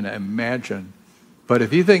we can imagine. But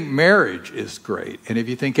if you think marriage is great, and if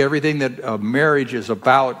you think everything that a marriage is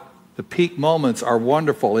about, the peak moments are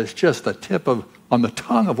wonderful, it's just a tip on the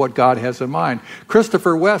tongue of what God has in mind.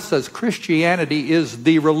 Christopher West says Christianity is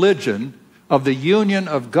the religion of the union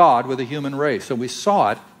of God with the human race. And we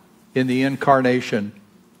saw it in the incarnation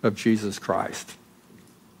of Jesus Christ.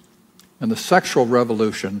 And the sexual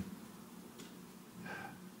revolution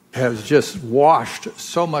has just washed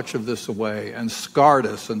so much of this away and scarred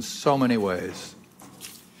us in so many ways.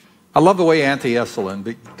 I love the way Anthony Esolen,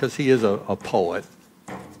 because he is a poet,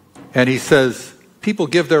 and he says, "People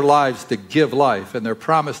give their lives to give life, and their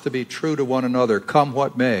promise to be true to one another, come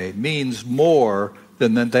what may, means more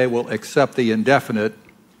than that they will accept the indefinite.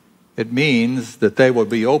 It means that they will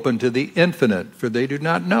be open to the infinite, for they do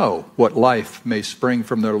not know what life may spring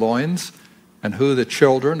from their loins, and who the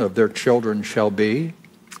children of their children shall be.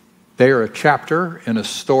 They are a chapter in a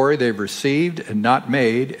story they've received and not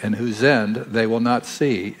made, and whose end they will not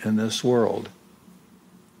see in this world."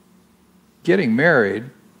 Getting married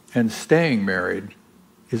and staying married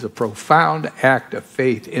is a profound act of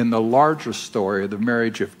faith in the larger story of the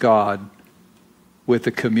marriage of God with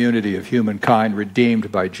the community of humankind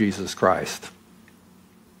redeemed by Jesus Christ.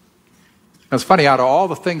 Now, it's funny, out of all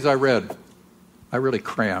the things I read, I really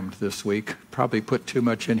crammed this week. Probably put too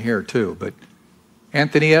much in here too, but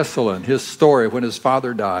Anthony Esolen, his story when his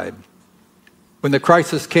father died. When the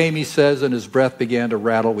crisis came, he says, and his breath began to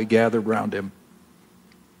rattle, we gathered round him.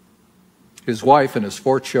 His wife and his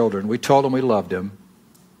 4 children, we told him we loved him.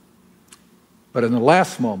 But in the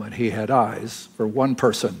last moment, he had eyes for one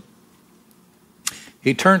person.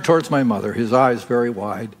 He turned towards my mother, his eyes very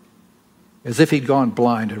wide, as if he'd gone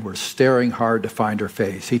blind and were staring hard to find her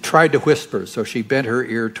face. He tried to whisper, so she bent her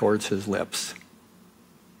ear towards his lips.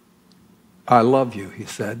 "I love you," he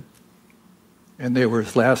said. And they were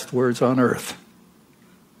his last words on earth.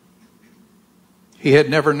 He had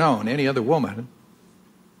never known any other woman,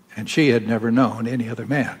 and she had never known any other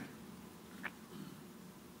man.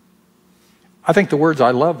 I think the words, "I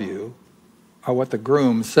love you," are what the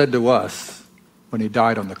groom said to us when he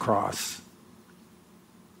died on the cross.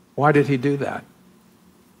 Why did he do that?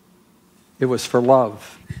 It was for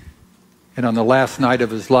love. And on the last night of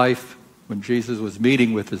his life, when Jesus was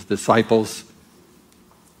meeting with his disciples,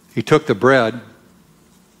 he took the bread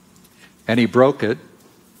and he broke it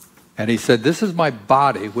and he said, "This is my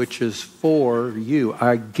body, which is for you.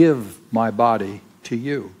 I give my body to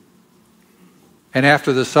you." And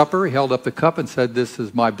after the supper, he held up the cup and said, "This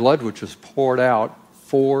is my blood, which is poured out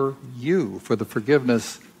for you, for the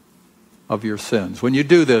forgiveness of your sins. When you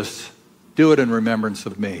do this, do it in remembrance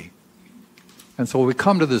of me." And so when we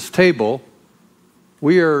come to this table,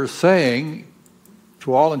 we are saying,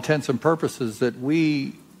 to all intents and purposes, that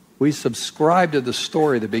we subscribe to the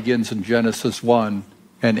story that begins in Genesis 1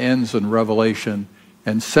 and ends in Revelation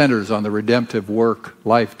and centers on the redemptive work,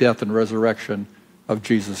 life, death, and resurrection of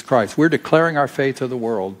Jesus Christ. We're declaring our faith to the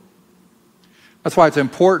world. That's why it's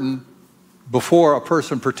important, before a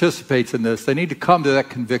person participates in this, they need to come to that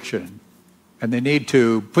conviction, and they need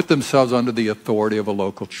to put themselves under the authority of a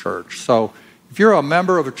local church. So if you're a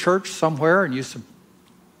member of a church somewhere and you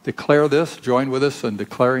declare this, join with us in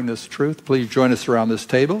declaring this truth, please join us around this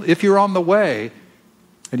table. If you're on the way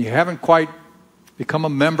and you haven't quite become a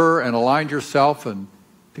member and aligned yourself and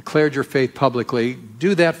declared your faith publicly,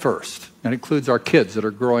 do that first. And it includes our kids that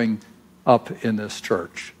are growing up in this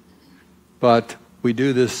church. But we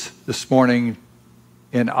do this morning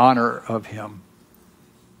in honor of him.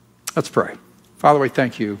 Let's pray. Father, we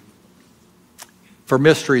thank you for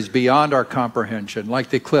mysteries beyond our comprehension. Like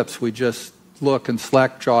the eclipse, we just look in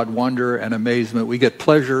slack-jawed wonder and amazement. We get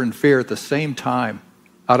pleasure and fear at the same time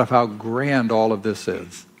out of how grand all of this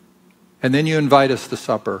is. And then you invite us to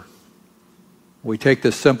supper. We take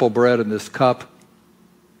this simple bread and this cup,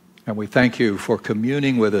 and we thank you for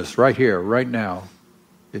communing with us right here, right now,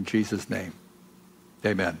 in Jesus' name.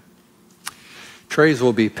 Amen. Trays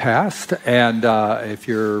will be passed, and if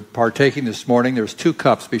you're partaking this morning, there's 2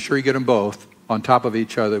 cups. Be sure you get them both on top of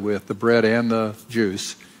each other with the bread and the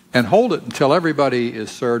juice, and hold it until everybody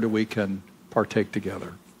is served and we can partake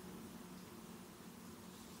together.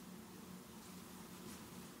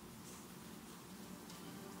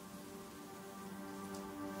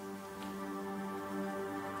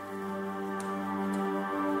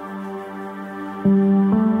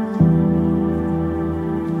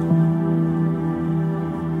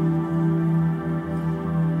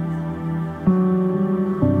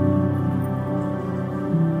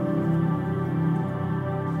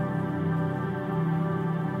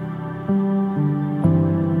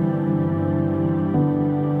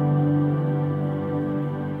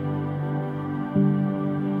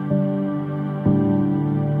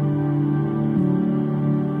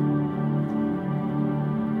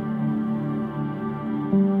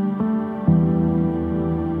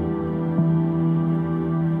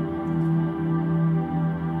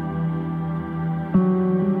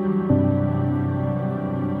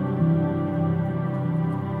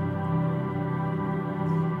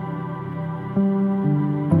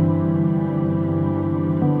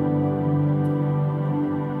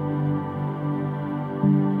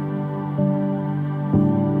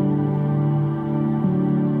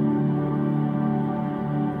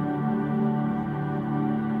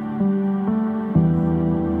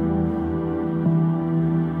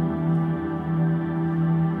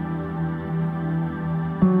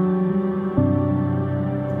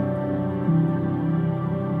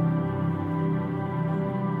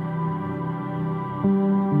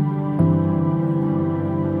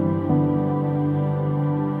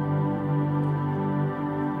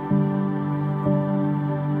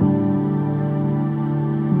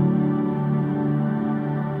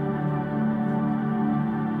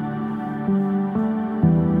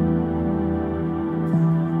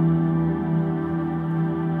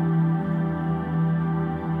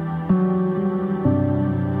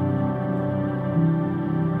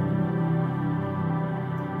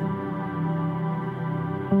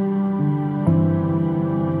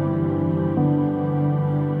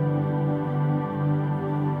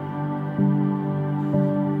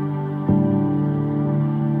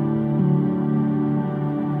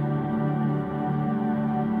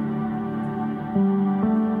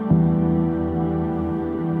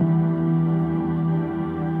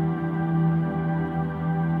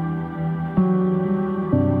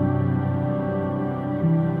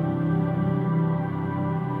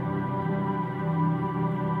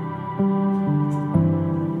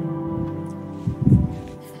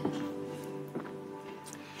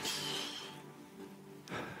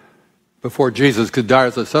 Before Jesus could die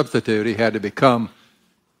as a substitute, he had to become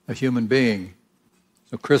a human being.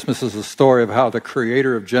 So Christmas is the story of how the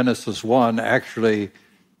creator of Genesis 1 actually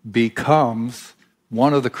becomes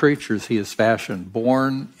one of the creatures he has fashioned,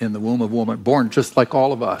 born in the womb of woman, born just like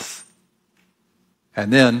all of us.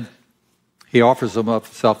 And then he offers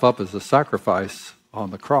himself up as a sacrifice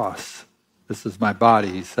on the cross. "This is my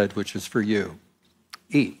body," he said, "which is for you.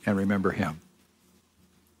 Eat and remember him."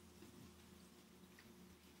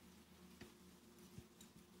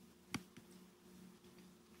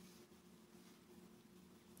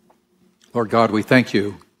 Lord God, we thank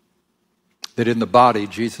you that in the body,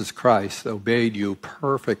 Jesus Christ obeyed you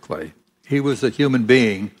perfectly. He was a human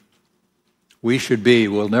being. We should be,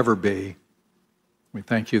 will never be. We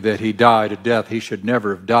thank you that he died a death he should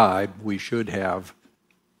never have died. We should have.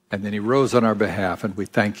 And then he rose on our behalf, and we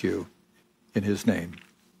thank you in his name.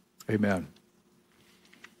 Amen.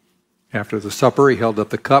 After the supper, he held up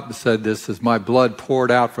the cup and said, "This is my blood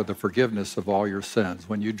poured out for the forgiveness of all your sins.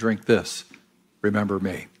 When you drink this, remember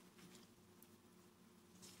me."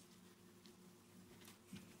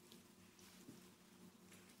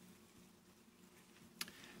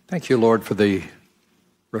 Thank you, Lord, for the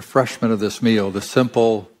refreshment of this meal, the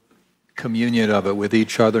simple communion of it with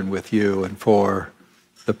each other and with you, and for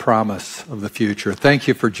the promise of the future. Thank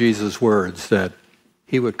you for Jesus' words that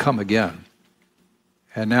he would come again.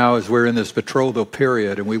 And now as we're in this betrothal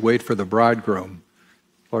period and we wait for the bridegroom,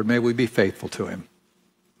 Lord, may we be faithful to him.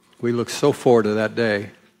 We look so forward to that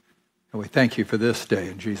day, and we thank you for this day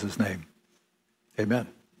in Jesus' name. Amen.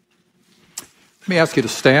 Let me ask you to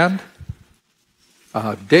stand.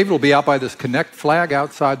 David will be out by this Connect flag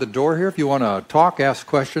outside the door here. If you want to talk, ask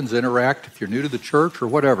questions, interact, if you're new to the church or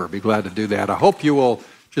whatever, be glad to do that. I hope you will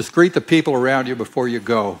just greet the people around you before you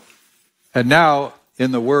go. And now,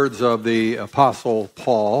 in the words of the Apostle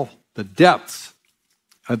Paul, the depths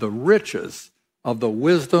and the riches of the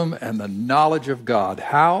wisdom and the knowledge of God.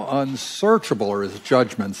 How unsearchable are his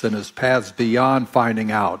judgments and his paths beyond finding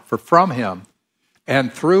out. For from him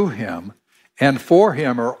and through him and for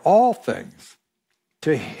him are all things.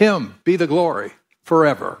 To him be the glory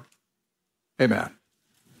forever. Amen.